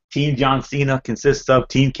 Team John Cena consists of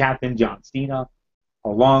Team Captain John Cena,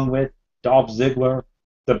 along with Dolph Ziggler,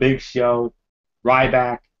 The Big Show,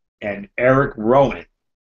 Ryback, and Eric Rowan,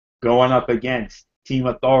 going up against Team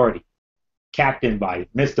Authority, captained by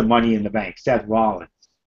Mr. Money in the Bank, Seth Rollins.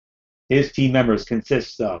 His team members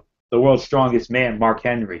consist of the world's strongest man, Mark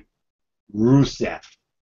Henry, Rusev,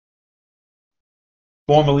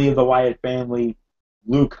 formerly of the Wyatt family,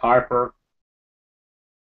 Luke Harper,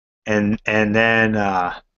 and then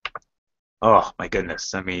oh my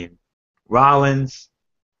goodness, I mean Rollins,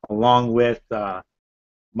 along with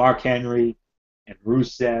Mark Henry and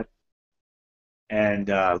Rusev and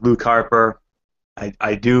Luke Harper.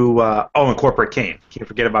 I do and Corporate Kane. Can't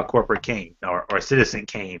forget about Corporate Kane or Citizen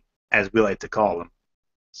Kane, as we like to call him.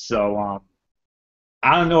 So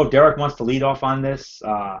I don't know if Derek wants to lead off on this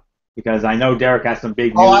because I know Derek has some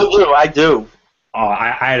big news. Oh, I do. Oh,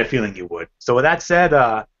 I had a feeling you would. So with that said,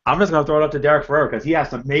 I'm just going to throw it up to Derek Ferrer because he has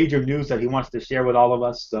some major news that he wants to share with all of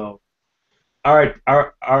us. So, all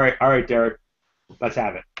right, Derek, let's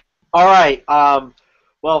have it. All right.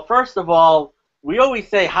 Well, first of all, we always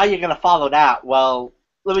say how you're going to follow that. Well,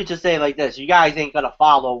 let me just say it like this: you guys ain't going to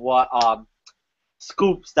follow what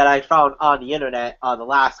scoops that I found on the internet the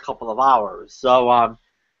last couple of hours. So,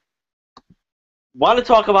 want to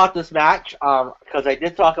talk about this match because I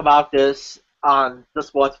did talk about this on the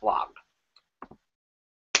sports vlog.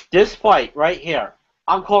 This fight right here,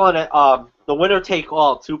 I'm calling it the winner take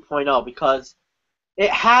all 2.0 because it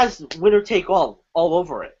has winner take all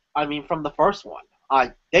over it. I mean, from the first one.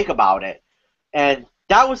 Think about it. And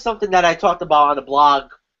that was something that I talked about on the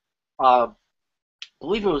blog, I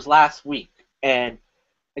believe it was last week. And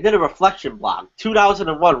I did a reflection blog.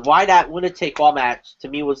 2001, why that winner-take-all match, to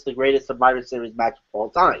me, was the greatest Survivor Series match of all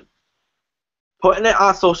time. Putting it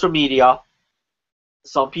on social media,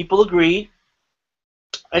 some people agreed,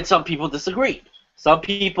 and some people disagreed. Some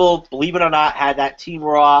people, believe it or not, had that Team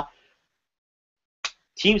Raw,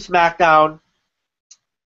 Team SmackDown,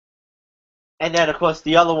 and then, of course,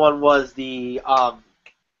 the other one was the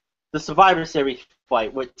Survivor Series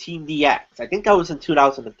fight with Team DX. I think that was in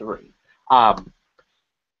 2003.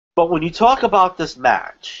 But when you talk about this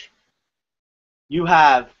match, you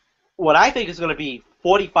have what I think is going to be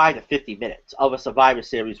 45 to 50 minutes of a Survivor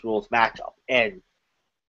Series rules matchup. And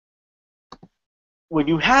when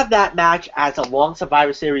you have that match as a long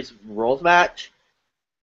Survivor Series rules match,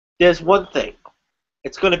 there's one thing.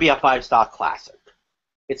 It's going to be a 5-star classic.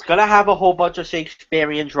 It's going to have a whole bunch of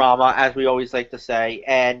Shakespearean drama, as we always like to say.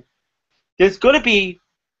 And there's going to be,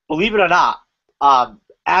 believe it or not,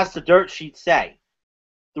 as the dirt sheets say,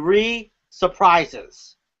 3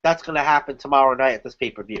 surprises that's going to happen tomorrow night at this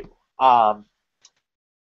pay-per-view.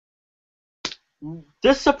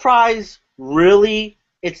 This surprise really,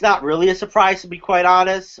 it's not really a surprise to be quite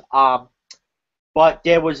honest, but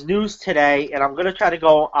there was news today, and I'm going to try to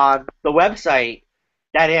go on the website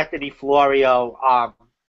that Anthony Florio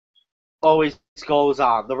always goes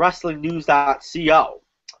on, the WrestlingNews.co.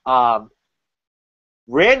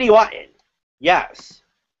 Randy Orton, yes.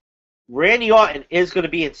 Randy Orton is going to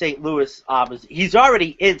be in St. Louis. He's already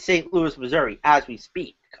in St. Louis, Missouri, as we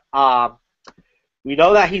speak. We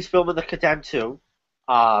know that he's filming the Condemned 2.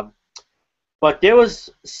 But there was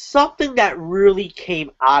something that really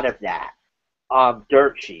came out of that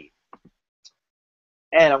dirt sheet.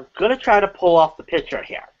 And I'm going to try to pull off the picture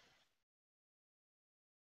here.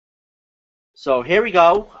 So here we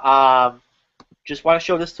go. Just want to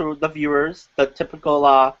show this to the viewers, the typical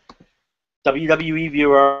WWE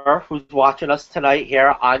viewer who's watching us tonight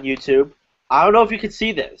here on YouTube. I don't know if you can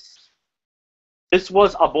see this. This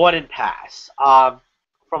was a boarding pass from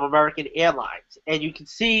American Airlines. And you can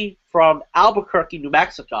see from Albuquerque, New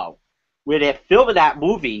Mexico, where they're filming that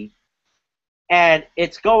movie, and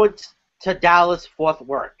it's going to Dallas, Fort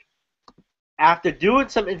Worth. After doing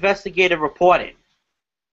some investigative reporting,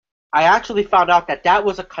 I actually found out that that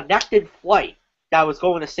was a connected flight that was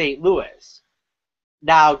going to St. Louis.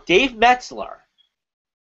 Now, Dave Metzler,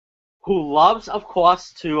 who loves, of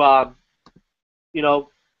course, to,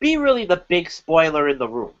 be really the big spoiler in the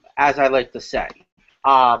room, as I like to say,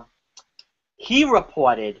 he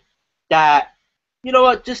reported that, you know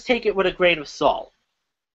what, just take it with a grain of salt.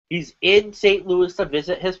 He's in St. Louis to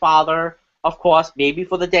visit his father, of course, maybe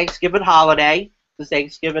for the Thanksgiving holiday, because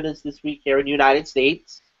Thanksgiving is this week here in the United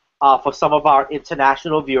States, for some of our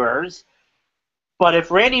international viewers. But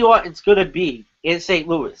if Randy Orton's going to be in St.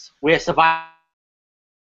 Louis, where Survivor,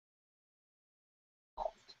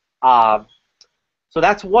 so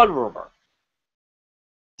that's one rumor.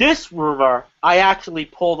 This rumor I actually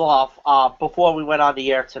pulled off before we went on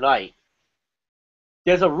the air tonight.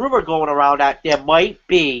 There's a rumor going around that there might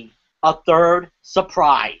be a third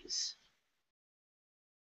surprise.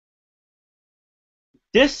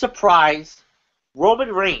 This surprise,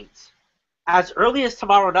 Roman Reigns, as early as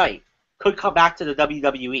tomorrow night, could come back to the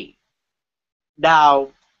WWE. Now,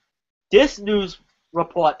 this news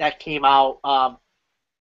report that came out,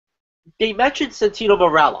 they mentioned Santino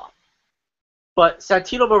Marella. But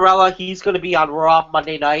Santino Marella, he's going to be on Raw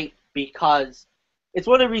Monday night because it's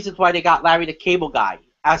one of the reasons why they got Larry the Cable Guy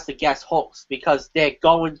as the guest host, because they're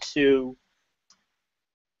going to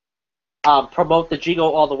promote the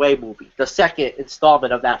Jingle All the Way movie, the second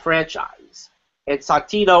installment of that franchise. And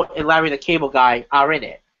Santino and Larry the Cable Guy are in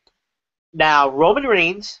it. Now, Roman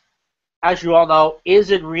Reigns, as you all know,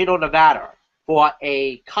 is in Reno, Nevada for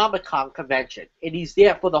a Comic-Con convention, and he's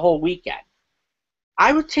there for the whole weekend.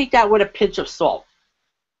 I would take that with a pinch of salt.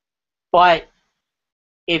 But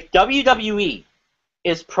if WWE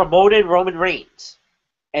is promoting Roman Reigns,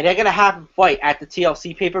 and they're going to have him fight at the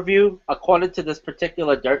TLC pay-per-view, according to this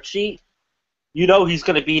particular dirt sheet, you know he's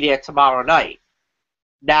going to be there tomorrow night.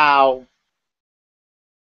 Now,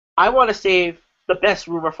 I want to save the best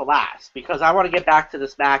rumor for last, because I want to get back to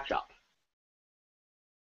this matchup.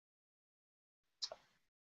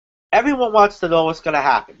 Everyone wants to know what's going to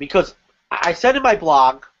happen, because I said in my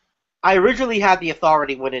blog, I originally had the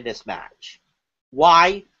Authority winning this match.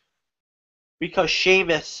 Why? Because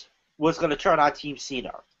Sheamus was going to turn on Team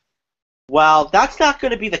Cena. Well, that's not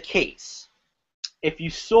going to be the case. If you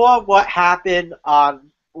saw what happened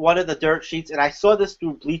on one of the dirt sheets, and I saw this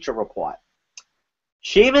through Bleacher Report,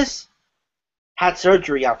 Sheamus had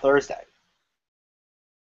surgery on Thursday.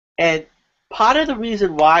 And part of the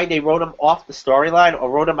reason why they wrote him off the storyline or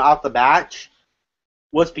wrote him out the match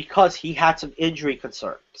was because he had some injury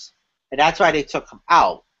concerns. And that's why they took him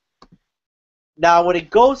out. Now, when it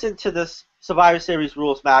goes into this Survivor Series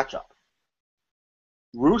rules matchup,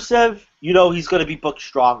 Rusev, he's going to be booked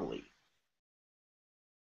strongly.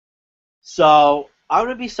 So, I'm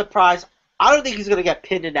going to be surprised. I don't think he's going to get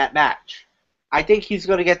pinned in that match. I think he's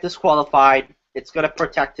going to get disqualified. It's going to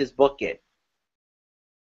protect his booking.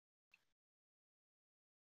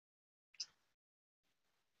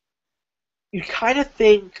 You kind of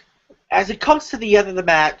think, as it comes to the end of the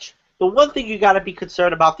match, the one thing you got to be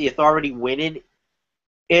concerned about the Authority winning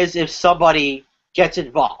is if somebody gets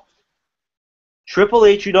involved. Triple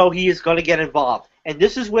H, he is going to get involved. And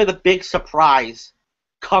this is where the big surprise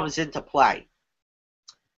comes into play.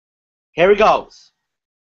 Here it goes.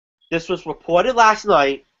 This was reported last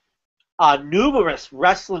night on numerous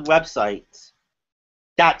wrestling websites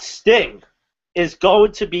that Sting is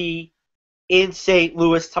going to be in St.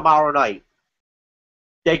 Louis tomorrow night.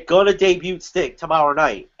 They're going to debut Sting tomorrow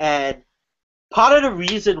night. And part of the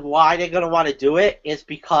reason why they're going to want to do it is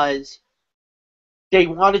because they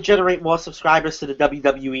want to generate more subscribers to the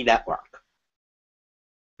WWE Network.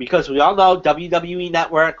 Because we all know WWE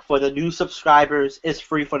Network for the new subscribers is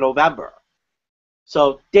free for November.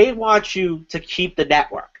 So they want you to keep the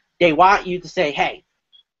network. They want you to say, hey,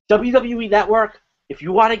 WWE Network, if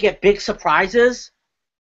you want to get big surprises,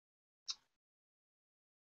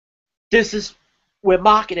 we're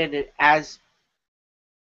marketing it as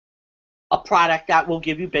a product that will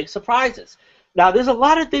give you big surprises. Now, there's a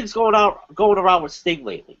lot of things going around with Sting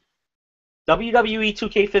lately. WWE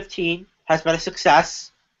 2K15 has been a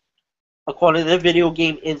success, according to the Video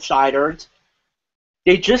Game Insiders.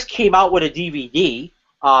 They just came out with a DVD.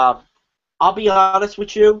 I'll be honest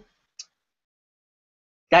with you,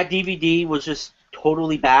 that DVD was just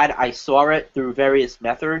totally bad. I saw it through various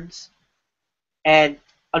methods. And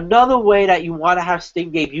another way that you want to have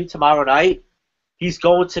Sting debut tomorrow night, he's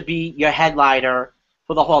going to be your headliner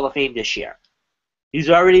for the Hall of Fame this year. He's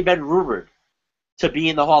already been rumored to be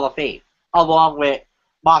in the Hall of Fame, along with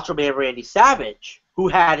Macho Man Randy Savage, who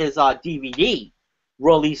had his DVD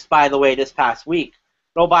released, by the way, this past week.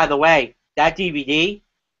 Oh, by the way, that DVD,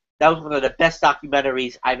 that was one of the best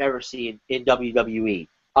documentaries I've ever seen in WWE.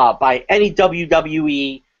 By any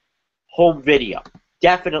WWE home video.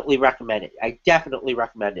 Definitely recommend it. I definitely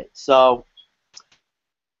recommend it. So,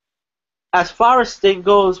 as far as Sting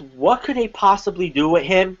goes, what could they possibly do with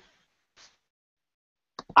him?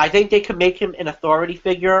 I think they could make him an authority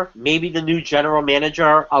figure, maybe the new general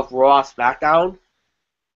manager of Raw SmackDown.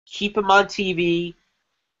 Keep him on TV,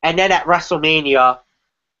 and then at WrestleMania,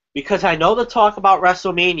 because I know the talk about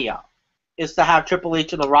WrestleMania is to have Triple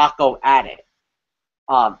H and The Rock go at it.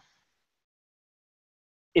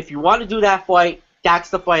 If you want to do that fight, that's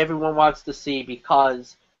the fight everyone wants to see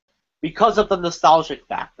because of the nostalgic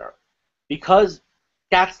factor. Because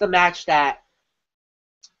that's the match that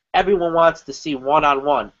everyone wants to see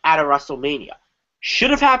one-on-one at a WrestleMania. Should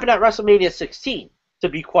have happened at WrestleMania 16, to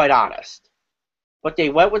be quite honest. But they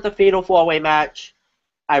went with the Fatal 4-Way match.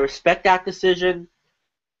 I respect that decision,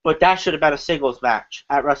 but that should have been a singles match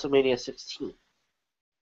at WrestleMania 16.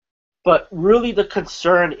 But really the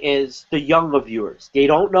concern is the younger viewers. They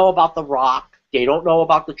don't know about The Rock. They don't know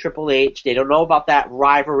about the Triple H. They don't know about that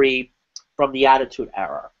rivalry from the Attitude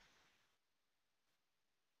Era.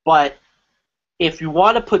 But if you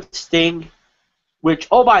want to put Sting, which,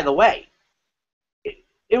 oh, by the way,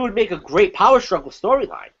 it would make a great Power Struggle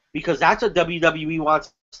storyline, because that's what WWE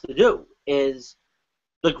wants to do, is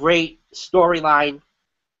the great storyline,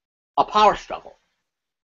 a Power Struggle.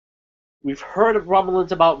 We've heard of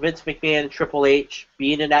rumblings about Vince McMahon and Triple H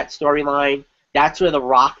being in that storyline. That's where The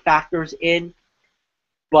Rock factors in.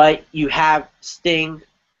 But you have Sting.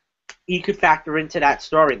 He could factor into that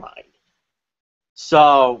storyline.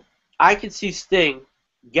 So I can see Sting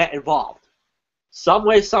get involved. Some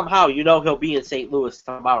way, somehow, he'll be in St. Louis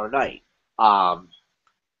tomorrow night.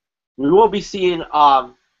 We won't be seeing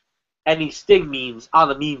any Sting memes on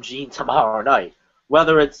the meme gene tomorrow night.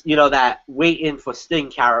 Whether it's, that waiting for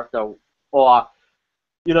Sting character or,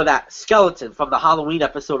 that skeleton from the Halloween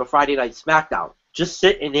episode of Friday Night SmackDown. Just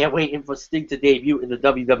sitting there waiting for Sting to debut in the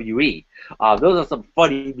WWE. Those are some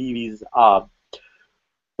funny memes.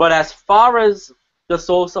 But as far as the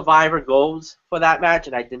Soul Survivor goes for that match,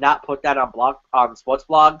 and I did not put that on Sports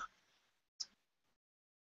Blog,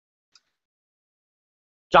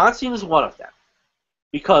 John Cena is one of them.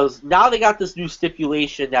 Because now they got this new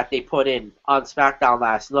stipulation that they put in on SmackDown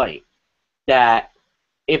last night, that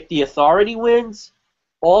if the Authority wins,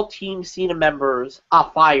 all Team Cena members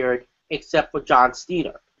are fired except for John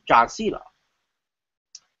Cena.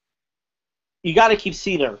 You got to keep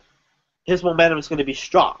Cena his momentum is going to be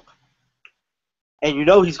strong. And you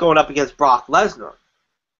know he's going up against Brock Lesnar.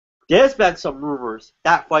 There's been some rumors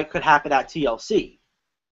that fight could happen at TLC.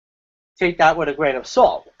 Take that with a grain of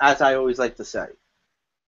salt, as I always like to say.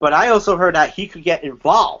 But I also heard that he could get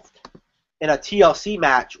involved in a TLC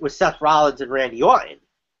match with Seth Rollins and Randy Orton.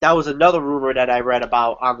 That was another rumor that I read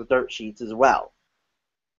about on the dirt sheets as well.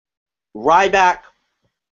 Ryback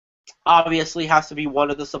obviously has to be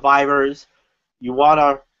one of the survivors. You want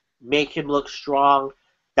to make him look strong.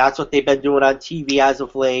 That's what they've been doing on TV as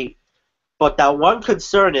of late. But that one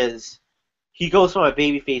concern is he goes from a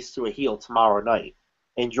babyface to a heel tomorrow night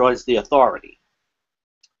and joins the Authority.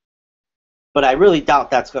 But I really doubt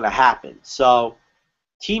that's going to happen. So,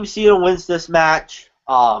 Team Cena wins this match.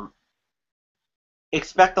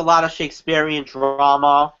 Expect a lot of Shakespearean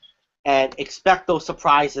drama and expect those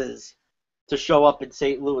surprises to show up in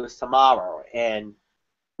St. Louis tomorrow. And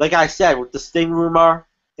like I said, with the Sting rumor,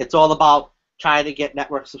 it's all about trying to get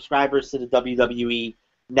network subscribers to the WWE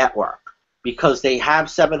network. Because they have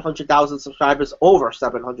 700,000 subscribers, over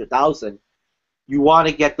 700,000. You want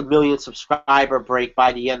to get the million subscriber break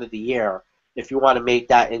by the end of the year if you want to make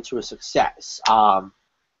that into a success. And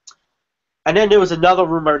then there was another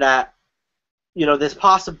rumor that, you know, there's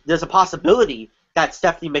a possibility that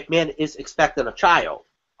Stephanie McMahon is expecting a child.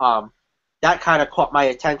 That kind of caught my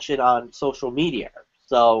attention on social media.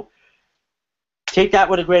 So take that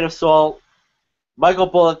with a grain of salt. Michael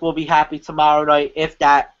Bullock will be happy tomorrow night if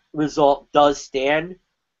that result does stand,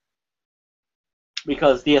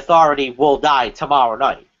 because the Authority will die tomorrow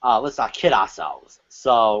night. Let's not kid ourselves.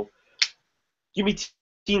 So, give me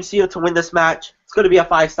Team Cena to win this match. It's going to be a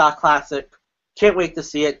 5-star classic. Can't wait to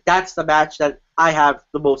see it. That's the match that I have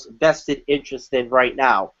the most vested interest in right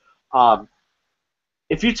now.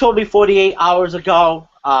 If you told me 48 hours ago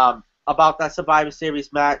about that Survivor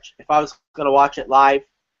Series match, if I was going to watch it live,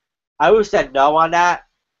 I would have said no on that.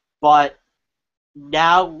 But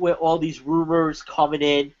now with all these rumors coming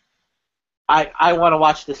in, I want to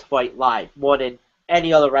watch this fight live more than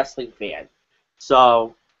any other wrestling fan.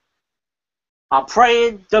 So I'm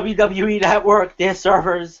praying WWE Network, their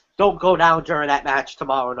servers, don't go down during that match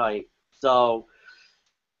tomorrow night. So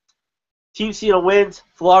Team Cena wins.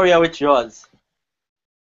 Florio, it's yours.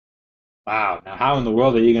 Wow. Now, how in the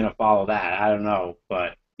world are you going to follow that? I don't know.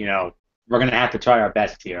 But, you know, we're going to have to try our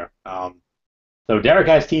best here. So Derek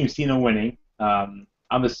has Team Cena winning. I'm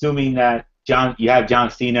assuming that you have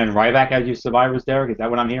John Cena and Ryback as your survivors, Derek. Is that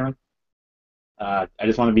what I'm hearing? I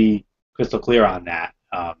just want to be crystal clear on that.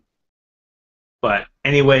 But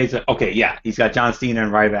anyways, okay, yeah, he's got John Cena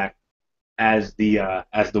and Ryback as the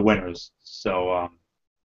winners. So,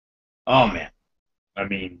 oh man, I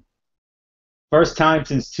mean, first time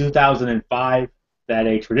since 2005 that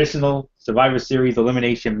a traditional Survivor Series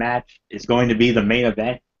elimination match is going to be the main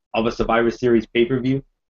event of a Survivor Series pay-per-view.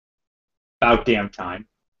 About damn time.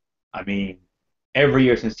 I mean, every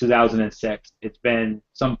year since 2006, it's been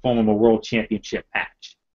some form of a world championship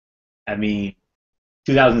match. I mean,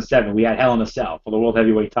 2007, we had Hell in a Cell for the World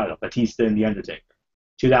Heavyweight title, Batista and The Undertaker.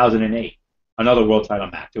 2008, another world title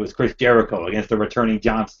match. It was Chris Jericho against the returning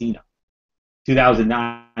John Cena.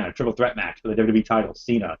 2009, a triple threat match for the WWE title,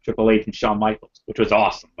 Cena, Triple H, and Shawn Michaels, which was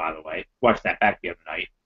awesome, by the way. Watched that back the other night.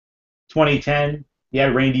 2010, you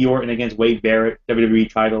had Randy Orton against Wade Barrett, WWE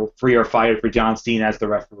title, free or fired for John Cena as the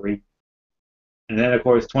referee. And then, of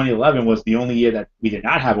course, 2011 was the only year that we did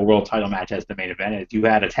not have a world title match as the main event, as you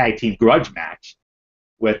had a tag team grudge match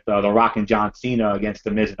with The Rock and John Cena against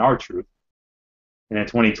The Miz and R-Truth. And in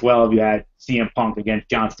 2012, you had CM Punk against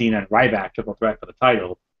John Cena and Ryback, triple threat for the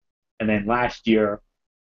title. And then last year,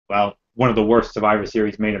 well, one of the worst Survivor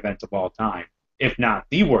Series main events of all time, if not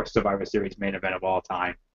the worst Survivor Series main event of all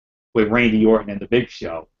time, with Randy Orton and The Big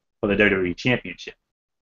Show for the WWE Championship.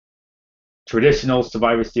 Traditional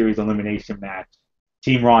Survivor Series elimination match.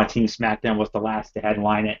 Team Raw and Team SmackDown was the last to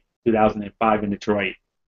headline it, 2005 in Detroit.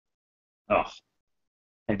 Oh.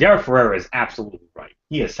 And Derek Ferrer is absolutely right.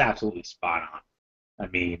 He is absolutely spot on. I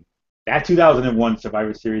mean, that 2001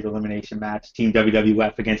 Survivor Series elimination match, Team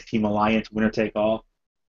WWF against Team Alliance, winner take all,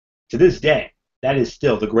 to this day, that is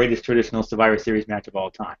still the greatest traditional Survivor Series match of all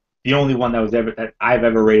time. The only one that I've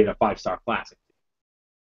ever rated a 5-star classic.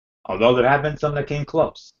 Although there have been some that came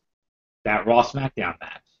close. That Raw SmackDown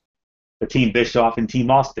match, the Team Bischoff and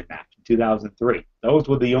Team Austin match in 2003. Those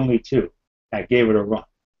were the only two that gave it a run.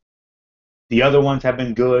 The other ones have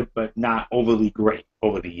been good, but not overly great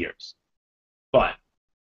over the years. But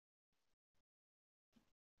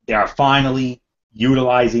they are finally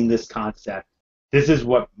utilizing this concept. This is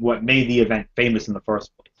what made the event famous in the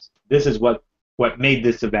first place. This is what made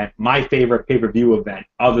this event my favorite pay-per-view event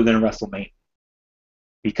other than WrestleMania.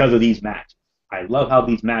 because of these matches. I love how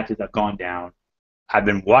these matches have gone down. I've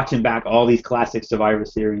been watching back all these classic Survivor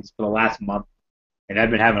Series for the last month, and I've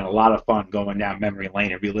been having a lot of fun going down memory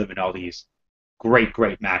lane and reliving all these great,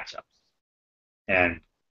 great matchups. And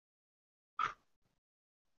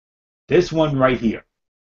this one right here,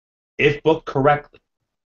 if booked correctly,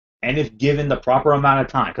 and if given the proper amount of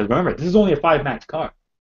time, because remember, this is only a 5-match card,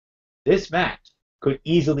 this match could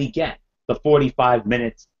easily get the 45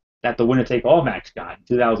 minutes that the winner-take-all match got in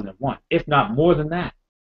 2001, if not more than that.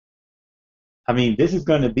 I mean, this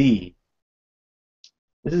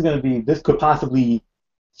could possibly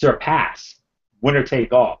surpass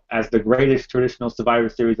winner-take-all as the greatest traditional Survivor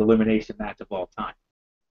Series elimination match of all time.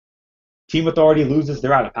 Team Authority loses,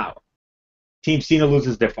 they're out of power. Team Cena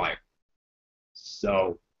loses, they're fired.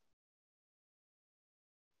 So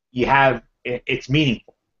it's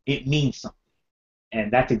meaningful. It means something.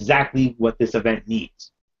 And that's exactly what this event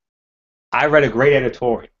needs. I read a great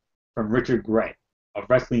editorial from Richard Gray of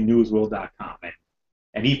WrestlingNewsWorld.com,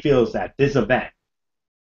 and he feels that this event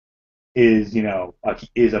is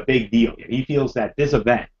a big deal. He feels that this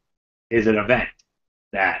event is an event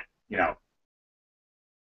that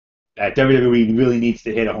that WWE really needs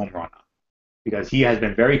to hit a home run on, because he has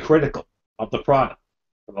been very critical of the product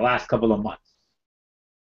for the last couple of months,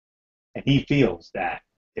 and he feels that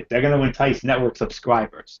if they're going to entice network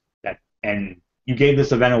subscribers, and you gave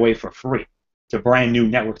this event away for free to brand new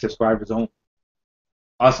network subscribers only,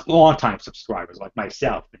 us longtime subscribers like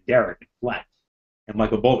myself and Derek and Fletch and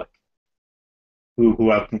Michael Bullock, who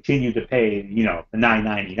have continued to pay the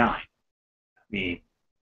 $9.99.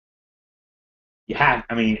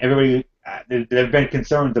 Everybody. There have been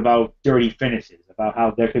concerns about dirty finishes, about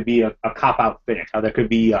how there could be a cop-out finish, how there could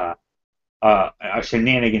be a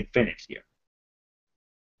shenanigan finish here.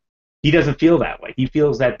 He doesn't feel that way. He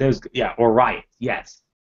feels that or riots. Yes,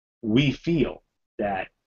 we feel that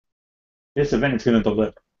this event is going to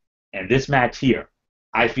deliver, and this match here,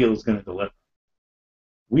 I feel, is going to deliver.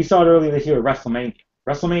 We saw it earlier this year at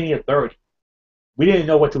WrestleMania 30. We didn't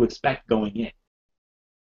know what to expect going in,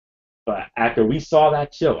 but after we saw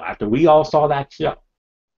that show, after we all saw that show,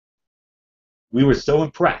 we were so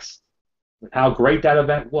impressed with how great that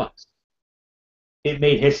event was. It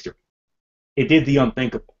made history. It did the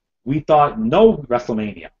unthinkable. We thought no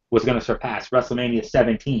WrestleMania was going to surpass WrestleMania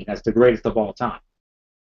 17 as the greatest of all time.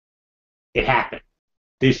 It happened.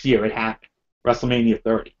 This year it happened. WrestleMania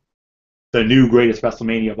 30. The new greatest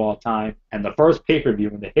WrestleMania of all time, and the first pay-per-view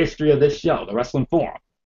in the history of this show, the Wrestling Forum,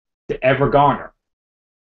 to ever garner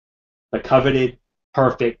the coveted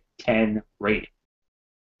perfect 10 rating.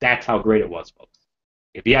 That's how great it was, folks.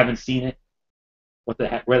 If you haven't seen it, where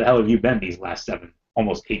the hell have you been these last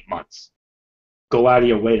almost 8 months? Go out of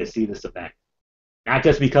your way to see this event. Not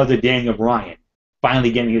just because of Daniel Bryan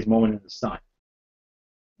finally getting his moment in the sun.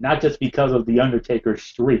 Not just because of The Undertaker's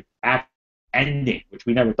streak ending, which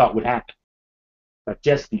we never thought would happen. But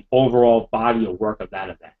just the overall body of work of that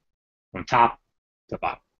event. From top to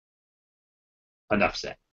bottom. Enough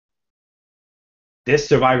said. This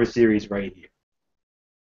Survivor Series right here,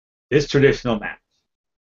 this traditional match,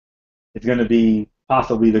 is going to be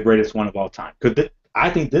possibly the greatest one of all time. I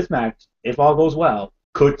think this match, if all goes well,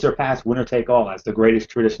 could surpass winner take all as the greatest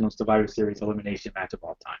traditional Survivor Series elimination match of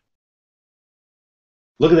all time.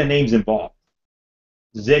 Look at the names involved.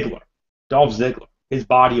 Ziggler, Dolph Ziggler, his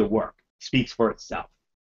body of work speaks for itself.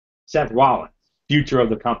 Seth Rollins, future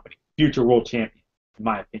of the company, future world champion, in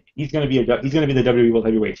my opinion. He's going to be the WWE World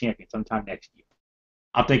Heavyweight Champion sometime next year.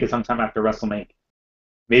 I'm thinking sometime after WrestleMania,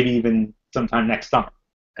 maybe even sometime next summer,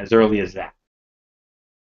 as early as that.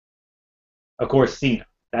 Of course, Cena,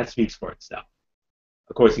 that speaks for itself.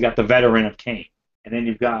 Of course, you got the veteran of Kane, and then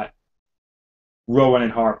you've got Rowan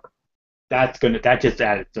and Harper. That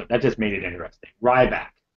just made it interesting. Ryback,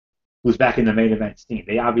 who's back in the main event team.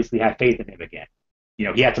 They obviously have faith in him again.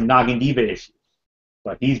 He had some Noggin Diva issues,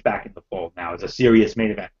 but he's back in the fold now as a serious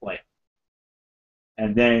main event player.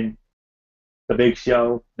 And then the Big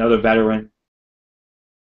Show, another veteran.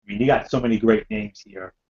 You got so many great names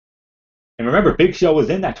here. And remember, Big Show was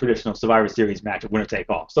in that traditional Survivor Series match of winner take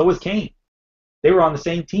all. So was Kane. They were on the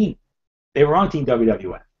same team. They were on Team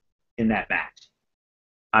WWF in that match.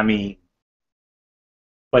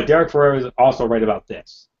 But Derek Ferrer is also right about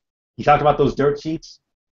this. He talked about those dirt sheets.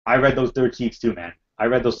 I read those dirt sheets too, man. I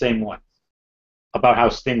read those same ones about how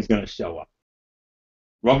Sting's going to show up.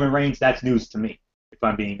 Roman Reigns, that's news to me, if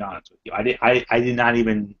I'm being honest with you. I did not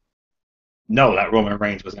even know that Roman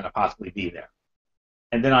Reigns was going to possibly be there.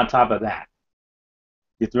 And then on top of that,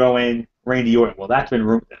 you throw in Randy Orton. Well, that's been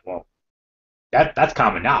rumored. Well, that's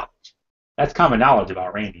common knowledge. That's common knowledge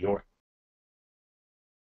about Randy Orton.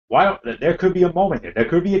 there could be a moment here. There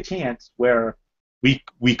could be a chance where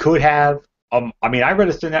we could have. I mean, I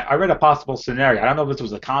read a possible scenario. I don't know if this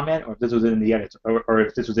was a comment or if this was in the edit or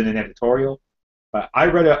if this was in an editorial, but I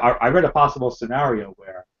read a possible scenario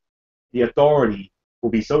where the Authority will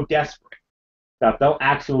be so desperate that they'll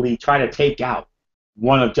actually try to take out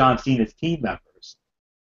one of John Cena's team members,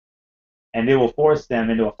 and they will force them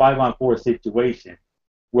into a 5-on-4 situation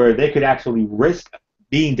where they could actually risk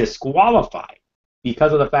being disqualified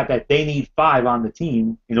because of the fact that they need 5 on the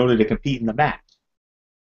team in order to compete in the match.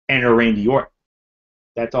 Enter Randy Orton.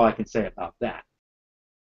 That's all I can say about that.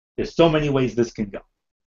 There's so many ways this can go.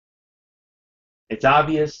 It's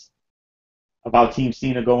obvious about Team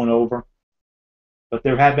Cena going over, but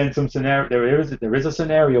there have been some scenario. There is a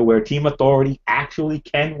scenario where Team Authority actually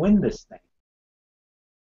can win this thing.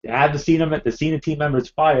 To have the Cena team members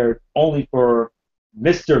fired only for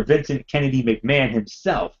Mr. Vincent Kennedy McMahon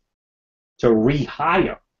himself to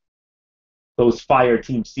rehire those fired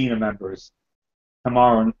Team Cena members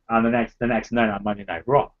tomorrow on the next night on Monday Night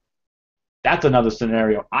Raw. That's another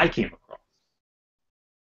scenario I came across.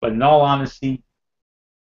 But in all honesty,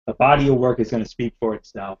 the body of work is going to speak for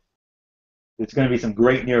itself. There's going to be some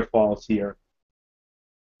great near falls here.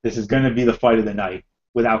 This is going to be the fight of the night,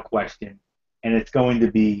 without question. And it's going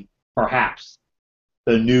to be, perhaps,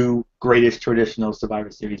 the new greatest traditional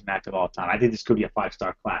Survivor Series match of all time. I think this could be a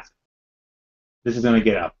 5-star classic. This is going to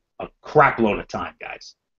get a crap load of time,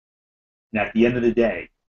 guys. And at the end of the day,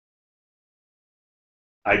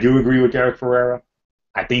 I do agree with Derek Ferreira.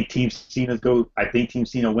 I think Team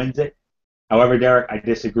Cena wins it. However, Derek, I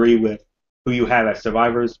disagree with who you have as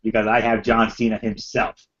survivors because I have John Cena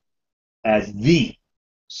himself as the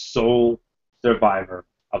sole survivor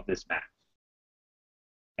of this match.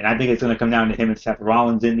 And I think it's going to come down to him and Seth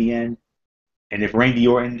Rollins in the end. And if Randy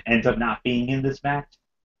Orton ends up not being in this match,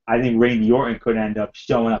 I think Randy Orton could end up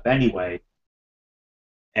showing up anyway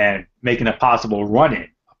and making a possible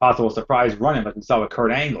surprise run-in like we saw with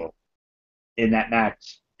Kurt Angle in that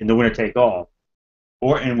match in the winner-take-all.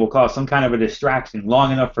 Orton will cause some kind of a distraction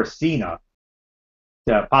long enough for Cena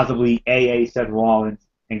to possibly AA Seth Rollins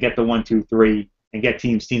and get the 1-2-3 and get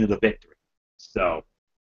Team Cena the victory. So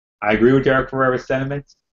I agree with Derek Ferreira's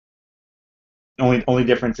sentiments. Only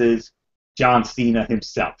difference is John Cena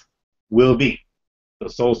himself will be the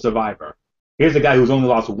sole survivor. Here's a guy who's only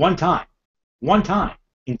lost one time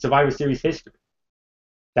in Survivor Series history.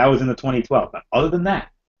 That was in the 2012. But other than that,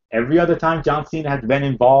 every other time John Cena has been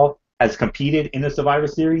involved, has competed in the Survivor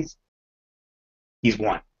Series, he's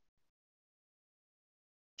won.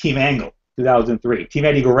 Team Angle, 2003. Team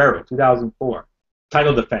Eddie Guerrero, 2004.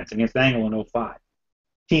 Title defense against Angle in 2005.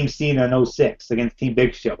 Team Cena in 2006 against Team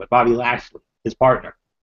Big Show with Bobby Lashley, his partner.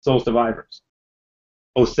 Sole survivors.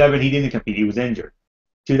 2007, he didn't compete. He was injured.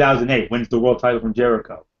 2008, wins the world title from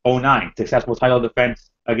Jericho. 2009, successful title defense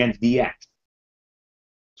against DX.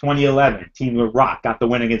 2011, Team The Rock got the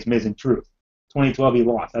win against Miz and Truth. 2012, he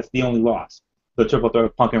lost. That's the only loss. The triple threat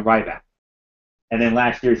of Punk and Ryback. And then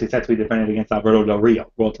last year, he successfully defended against Alberto Del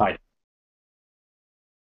Rio, world title.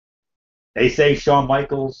 They say Shawn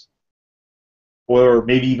Michaels, or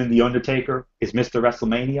maybe even The Undertaker, is Mr.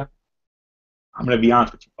 WrestleMania. I'm going to be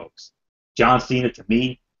honest with you folks. John Cena, to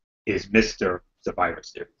me, is Mr. Survivor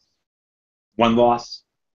Series. One loss?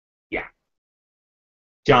 Yeah.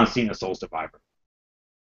 John Cena, sole survivor.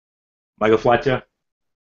 Michael Fletcher,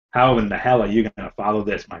 how in the hell are you going to follow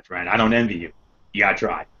this, my friend? I don't envy you. You got to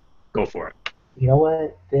try. Go for it. You know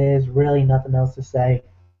what? There's really nothing else to say.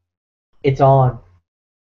 It's on.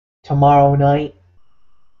 Tomorrow night,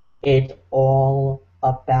 it's all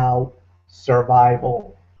about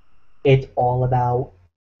survival. It's all about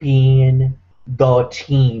being the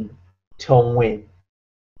team to win.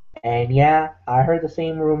 And yeah, I heard the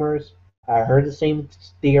same rumors. I heard the same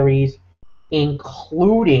theories,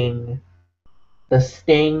 including the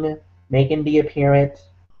Sting making the appearance.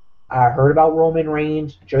 I heard about Roman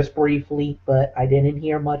Reigns just briefly, but I didn't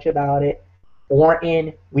hear much about it.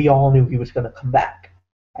 Orton, we all knew he was going to come back.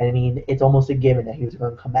 I mean, it's almost a given that he was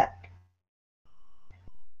going to come back.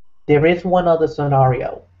 There is one other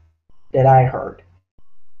scenario that I heard.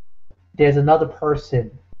 There's another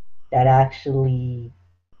person that actually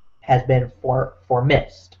has been for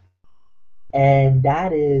missed, and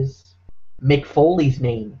that is Mick Foley's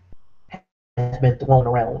name has been thrown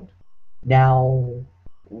around. Now,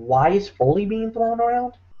 why is Foley being thrown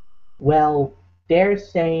around? Well, they're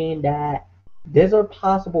saying that there's a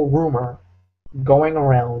possible rumor going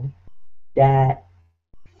around that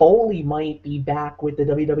Foley might be back with the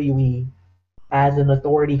WWE as an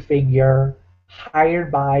authority figure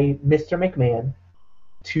hired by Mr. McMahon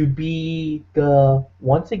to be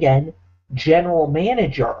once again, general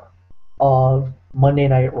manager of Monday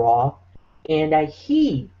Night Raw, and that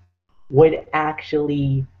he would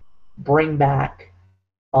actually bring back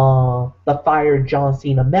the fired John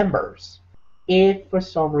Cena members if for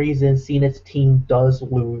some reason Cena's team does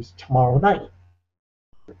lose tomorrow night,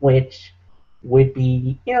 which would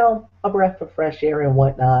be, a breath of fresh air and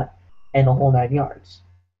whatnot, and the whole 9 yards.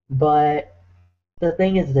 But the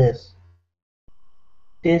thing is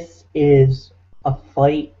this is a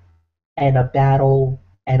fight and a battle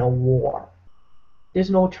and a war.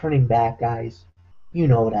 There's no turning back, guys. You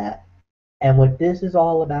know that. And what this is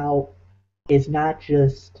all about is not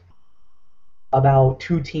just about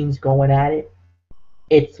two teams going at it,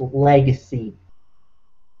 it's legacy,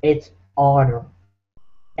 it's honor,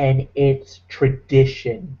 and it's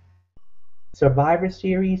tradition. Survivor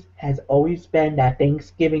Series has always been that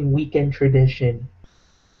Thanksgiving weekend tradition.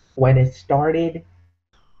 When it started,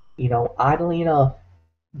 oddly enough,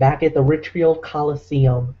 back at the Richfield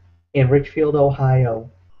Coliseum in Richfield, Ohio,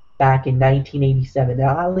 back in 1987.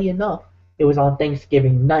 Now, oddly enough, it was on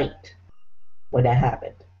Thanksgiving night when that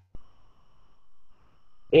happened.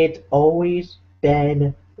 It's always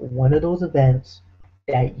been one of those events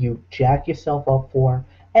that you jack yourself up for,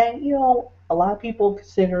 and a lot of people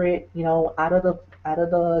consider it, out of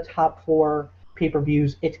the top four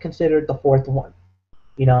pay-per-views, it's considered the fourth one.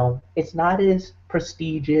 It's not as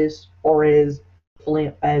prestigious or as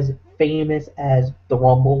famous as the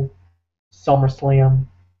Rumble, SummerSlam,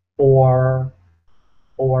 or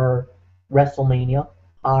or WrestleMania.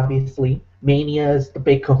 Obviously, Mania is the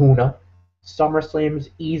big Kahuna. SummerSlam's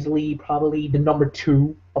easily probably the number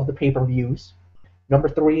two of the pay-per-views. Number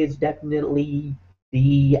three the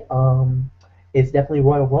is definitely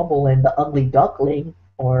Royal Rumble, and the Ugly Duckling,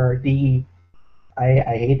 or the I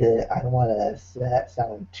hate to, I don't want to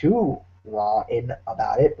sound too raw in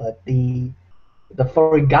about it, but the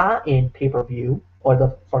forgotten pay-per-view, or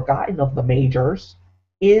the forgotten of the majors,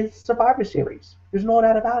 is Survivor Series. There's no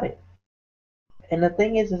doubt about it. And the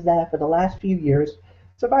thing is that for the last few years,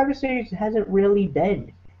 Survivor Series hasn't really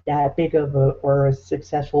been that big of a or a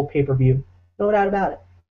successful pay-per-view. No doubt about it.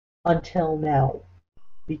 Until now,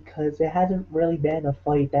 because it hasn't really been a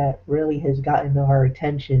fight that really has gotten our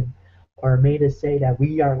attention or made us say that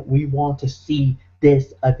we want to see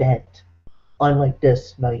this event. Unlike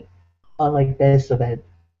this night, unlike this event,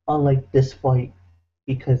 unlike this fight,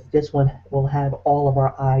 because this one will have all of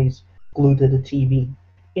our eyes glued to the TV.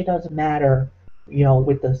 It doesn't matter,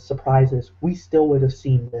 with the surprises, we still would have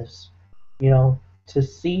seen this. To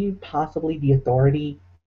see possibly the Authority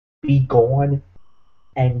be gone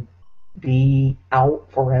and be out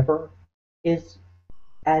forever is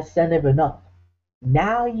incentive enough.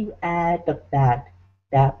 Now you add the fact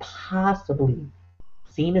that possibly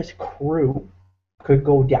Cena's crew could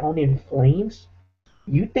go down in flames.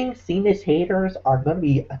 You think Cena's haters are gonna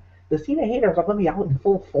be the Cena haters are gonna be out in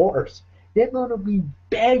full force. They're gonna be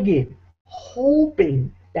begging,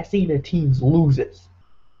 hoping that Cena teams loses.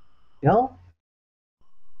 You know?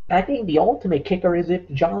 I think the ultimate kicker is if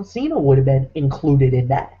John Cena would have been included in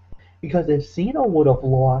that. Because if Cena would have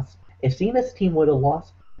lost, if Cena's team would have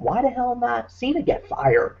lost, why the hell not Cena get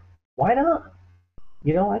fired? Why not?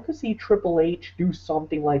 I could see Triple H do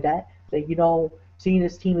something like that. Say,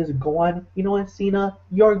 Cena's team is gone. You know what, Cena?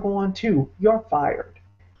 You're gone too. You're fired.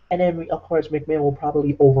 And then, of course, McMahon will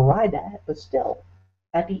probably override that. But still,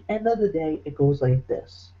 at the end of the day, it goes like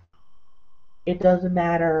this. It doesn't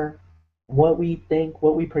matter what we think,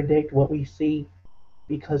 what we predict, what we see,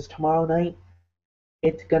 because tomorrow night,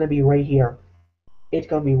 it's going to be right here. It's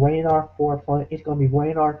going to be right in our forefront. It's going to be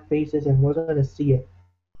right in our faces, and we're going to see it.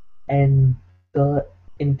 And the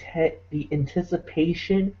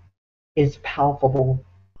anticipation is palpable.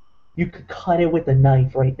 You could cut it with a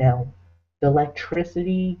knife right now. The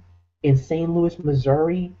electricity in St. Louis,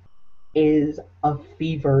 Missouri is a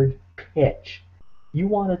fevered pitch. You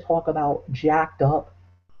want to talk about jacked up?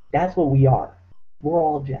 That's what we are. We're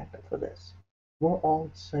all jacked up for this. We're all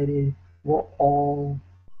excited. We're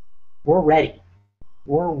ready.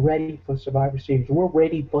 We're ready for Survivor Series. We're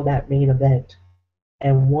ready for that main event.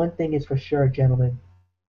 And one thing is for sure, gentlemen,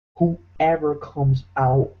 whoever comes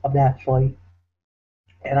out of that fight,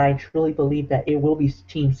 and I truly believe that it will be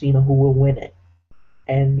Team Cena who will win it.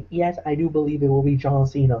 And yes, I do believe it will be John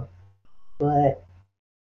Cena. But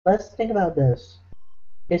let's think about this.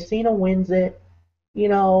 If Cena wins it,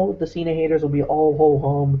 the Cena haters will be all ho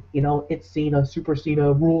hum. It's Cena, Super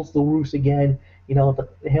Cena, rules the roost again. The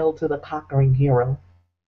hail to the conquering hero.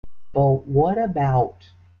 But what about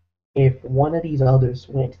if one of these others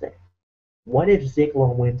wins it? What if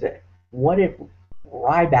Ziggler wins it? What if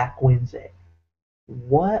Ryback wins it?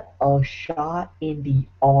 What a shot in the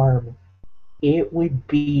arm it would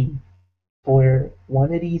be for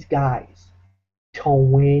one of these guys to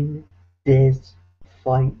win this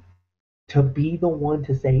fight, to be the one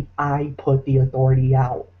to say, I put the authority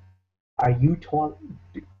out. Are you talking,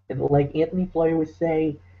 like Anthony Flair would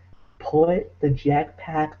say, put the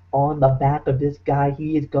jetpack on the back of this guy,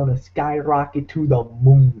 he is going to skyrocket to the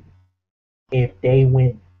moon if they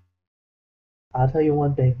win. I'll tell you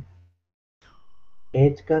one thing,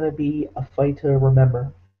 it's going to be a fight to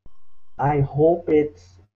remember. I hope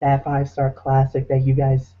it's that 5-star classic that you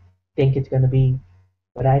guys think it's going to be.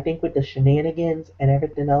 But I think with the shenanigans and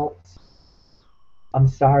everything else, I'm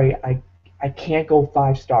sorry, I can't go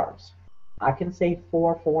 5 stars. I can say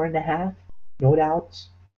 4, 4.5, no doubts.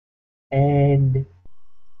 And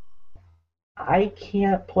I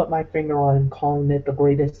can't put my finger on calling it the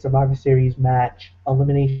greatest Survivor Series match,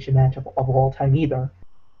 elimination match of all time either.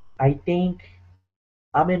 I think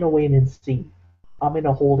I'm in a wait and see. I'm in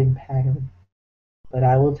a holding pattern. But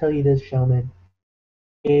I will tell you this, gentlemen,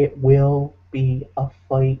 it will be a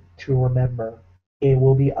fight to remember. It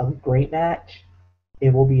will be a great match.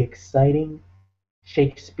 It will be exciting.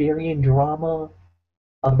 Shakespearean drama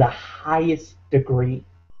of the highest degree.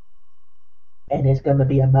 And it's going to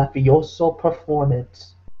be a mafioso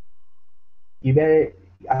performance. You better,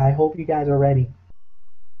 I hope you guys are ready.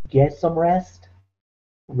 Get some rest.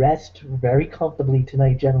 Rest very comfortably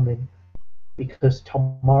tonight, gentlemen. Because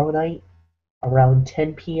tomorrow night, around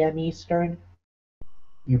 10 p.m. Eastern,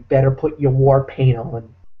 you better put your war paint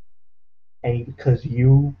on. And because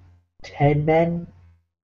you 10 men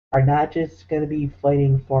are not just going to be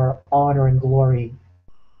fighting for honor and glory,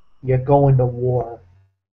 you're going to war.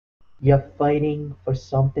 You're fighting for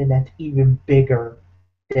something that's even bigger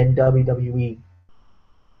than WWE.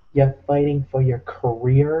 You're fighting for your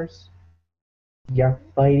careers. You're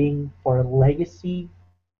fighting for legacy.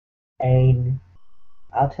 And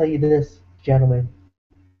I'll tell you this, gentlemen,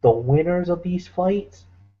 the winners of these fights,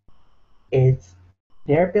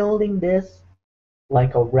 they're building this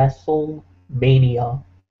like a WrestleMania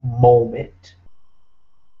moment.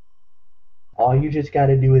 All you just got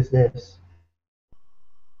to do is this: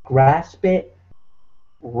 grasp it,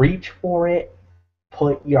 reach for it,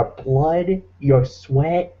 put your blood, your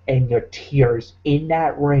sweat, and your tears in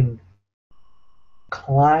that ring.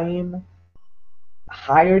 Climb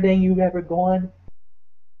higher than you've ever gone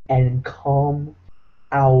and come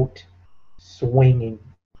out swinging.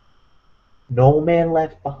 No man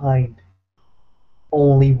left behind.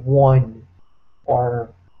 Only one,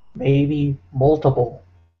 or maybe multiple,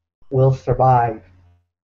 will survive.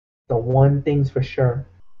 The one thing's for sure.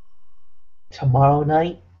 Tomorrow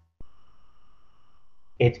night,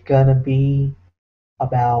 it's gonna be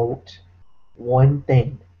about one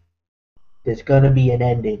thing. There's gonna be an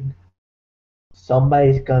ending.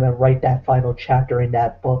 Somebody's gonna write that final chapter in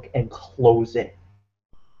that book and close it.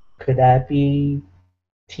 Could that be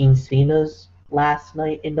Team Cena's last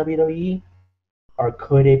night in WWE? Or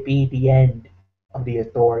could it be the end of the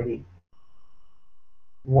Authority?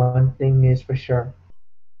 One thing is for sure.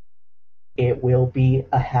 It will be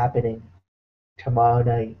a happening tomorrow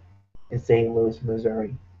night in St. Louis,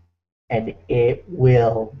 Missouri. And it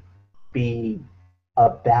will be a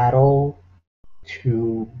battle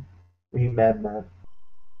to remember.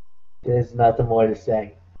 There's nothing more to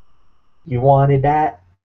say. You wanted that?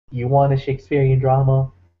 You want a Shakespearean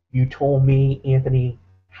drama? You told me, Anthony,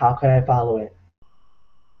 how could I follow it?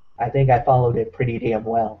 I think I followed it pretty damn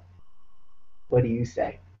well. What do you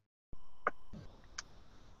say?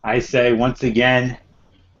 I say once again,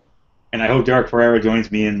 and I hope Derek Ferreira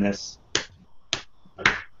joins me in this.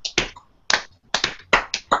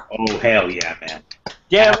 Oh, hell yeah, man.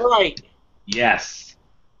 Damn right. Yes.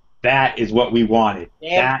 That is what we wanted.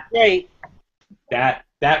 Damn right. That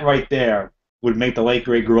right there would make the late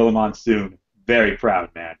great Gorilla Monsoon very proud,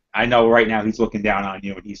 man. I know right now he's looking down on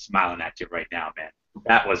you and he's smiling at you right now, man.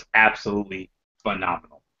 That was absolutely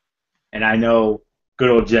phenomenal. And I know good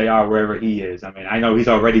old JR, wherever he is, I mean, I know he's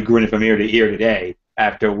already grinning from ear to ear today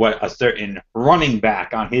after what a certain running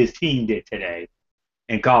back on his team did today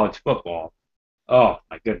in college football. Oh,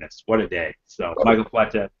 my goodness, what a day. So, Michael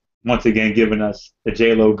Fletcher, once again, giving us the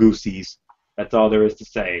J-Lo Goosies. That's all there is to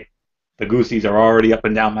say. The Goosies are already up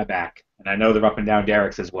and down my back, and I know they're up and down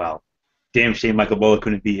Derek's as well. Damn shame Michael Bullock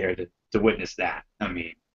couldn't be here to witness that. I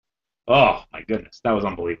mean, oh, my goodness, that was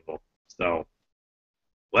unbelievable. So,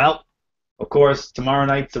 well, of course, tomorrow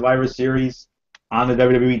night, Survivor Series on the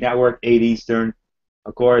WWE Network, 8 Eastern.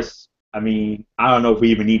 Of course, I mean, I don't know if we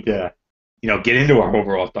even need to, get into our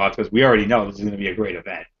overall thoughts because we already know this is going to be a great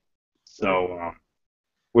event. So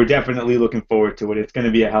we're definitely looking forward to it. It's going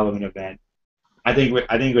to be a hell of an event.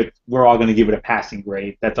 we're all going to give it a passing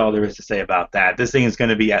grade. That's all there is to say about that. This thing is going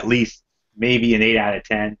to be at least maybe an 8 out of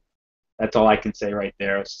 10. That's all I can say right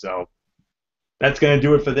there. So that's going to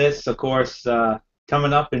do it for this. Of course,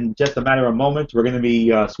 coming up in just a matter of moments, we're going to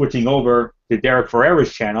be switching over to Derek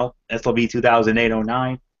Ferreira's channel, SLB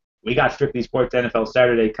 2008-09. We got Strictly Sports NFL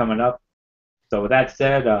Saturday coming up. So with that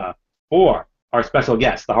said, for our special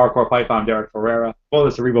guest, the Hardcore Pipe Bomb Derek Ferreira, for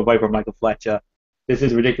the Cerebral Viper Michael Fletcher, this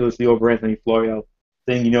is Ridiculously Over Anthony Florio,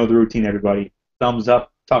 saying you know the routine, everybody. Thumbs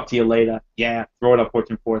up, talk to you later. Yeah, throw it up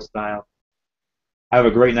Fortune 4 style. Have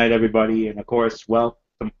a great night, everybody. And of course, well,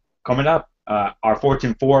 coming up, our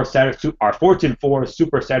Fortune 4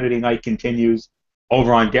 Super Saturday night continues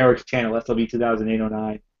over on Derek's channel, SLB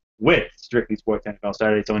 2008-09, with Strictly Sports NFL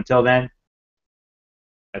Saturday. So until then,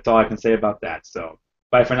 that's all I can say about that. So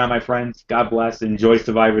bye for now, my friends. God bless. Enjoy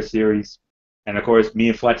Survivor Series. And of course, me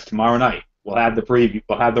and Fletch tomorrow night. We'll have the preview.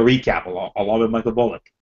 We'll have the recap along with Michael Bullock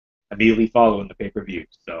immediately following the pay-per-view.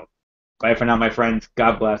 So bye for now, my friends.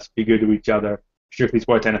 God bless. Be good to each other. Strictly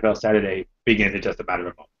Sports NFL Saturday begins in just about a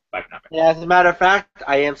moment. Bye for now. Yeah, as a matter of fact,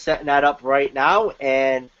 I am setting that up right now.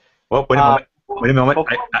 And well, wait a moment. Wait a moment.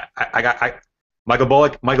 I got Michael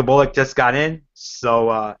Bullock. Michael Bullock just got in,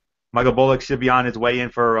 so Michael Bullock should be on his way in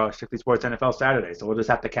for Strictly Sports NFL Saturday. So we'll just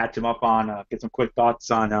have to catch him up on get some quick thoughts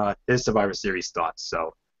on his Survivor Series thoughts.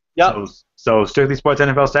 So. Yep. So Strictly Sports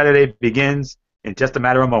NFL Saturday begins in just a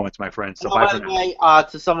matter of moments, my friends. So bye by for the now. way,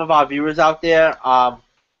 to some of our viewers out there, I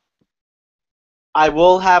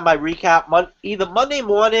will have my recap either Monday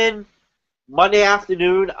morning, Monday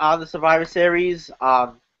afternoon on the Survivor Series,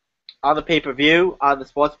 on the pay-per-view, on the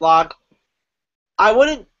sports blog. I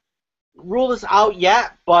wouldn't rule this out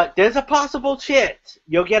yet, but there's a possible chance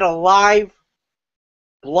you'll get a live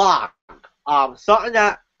blog. Something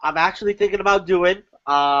that I'm actually thinking about doing.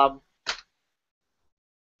 On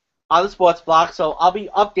the sports blog, so I'll be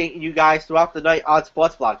updating you guys throughout the night on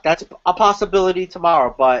sports blog. That's a possibility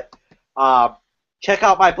tomorrow, but check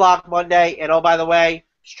out my blog Monday. And oh, by the way,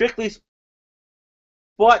 Strictly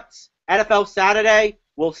Sports NFL Saturday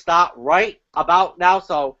will start right about now,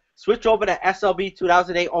 so switch over to SLB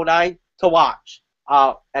 2008-09 to watch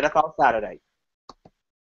NFL Saturday.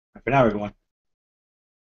 For now, everyone.